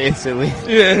 right there instantly.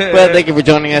 Yeah. Well, thank you for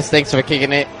joining us. Thanks for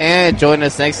kicking it. And join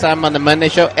us next time on the Monday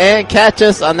show. And catch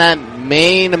us on that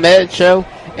main event show.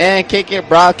 And Kick It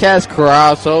broadcast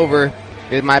crossover.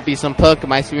 It might be some punk. It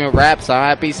might be some rap. So it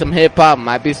might be some hip hop.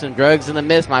 Might be some drugs in the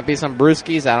mist. Might be some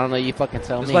brewskis. I don't know. You fucking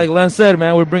tell Just me. like Len said,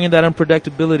 man, we're bringing that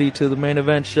unpredictability to the main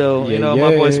event show. Yeah, My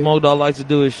boy yeah. Smoke Dog likes to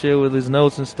do his shit with his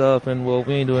notes and stuff, and well,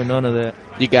 we ain't doing none of that.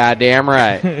 You goddamn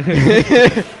right. I'm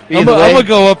Either way. gonna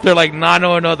go up there like not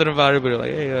knowing nothing about it, but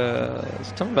like, hey,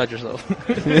 tell me about yourself.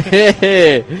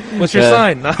 What's your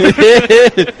sign?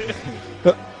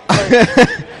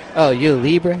 Oh, you a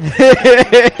Libra?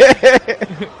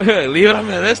 Líbrame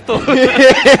de esto.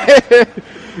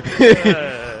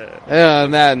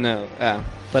 On that note.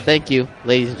 But thank you,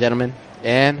 ladies and gentlemen.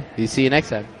 And we see you next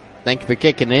time. Thank you for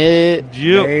kicking it.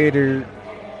 Yep. Later.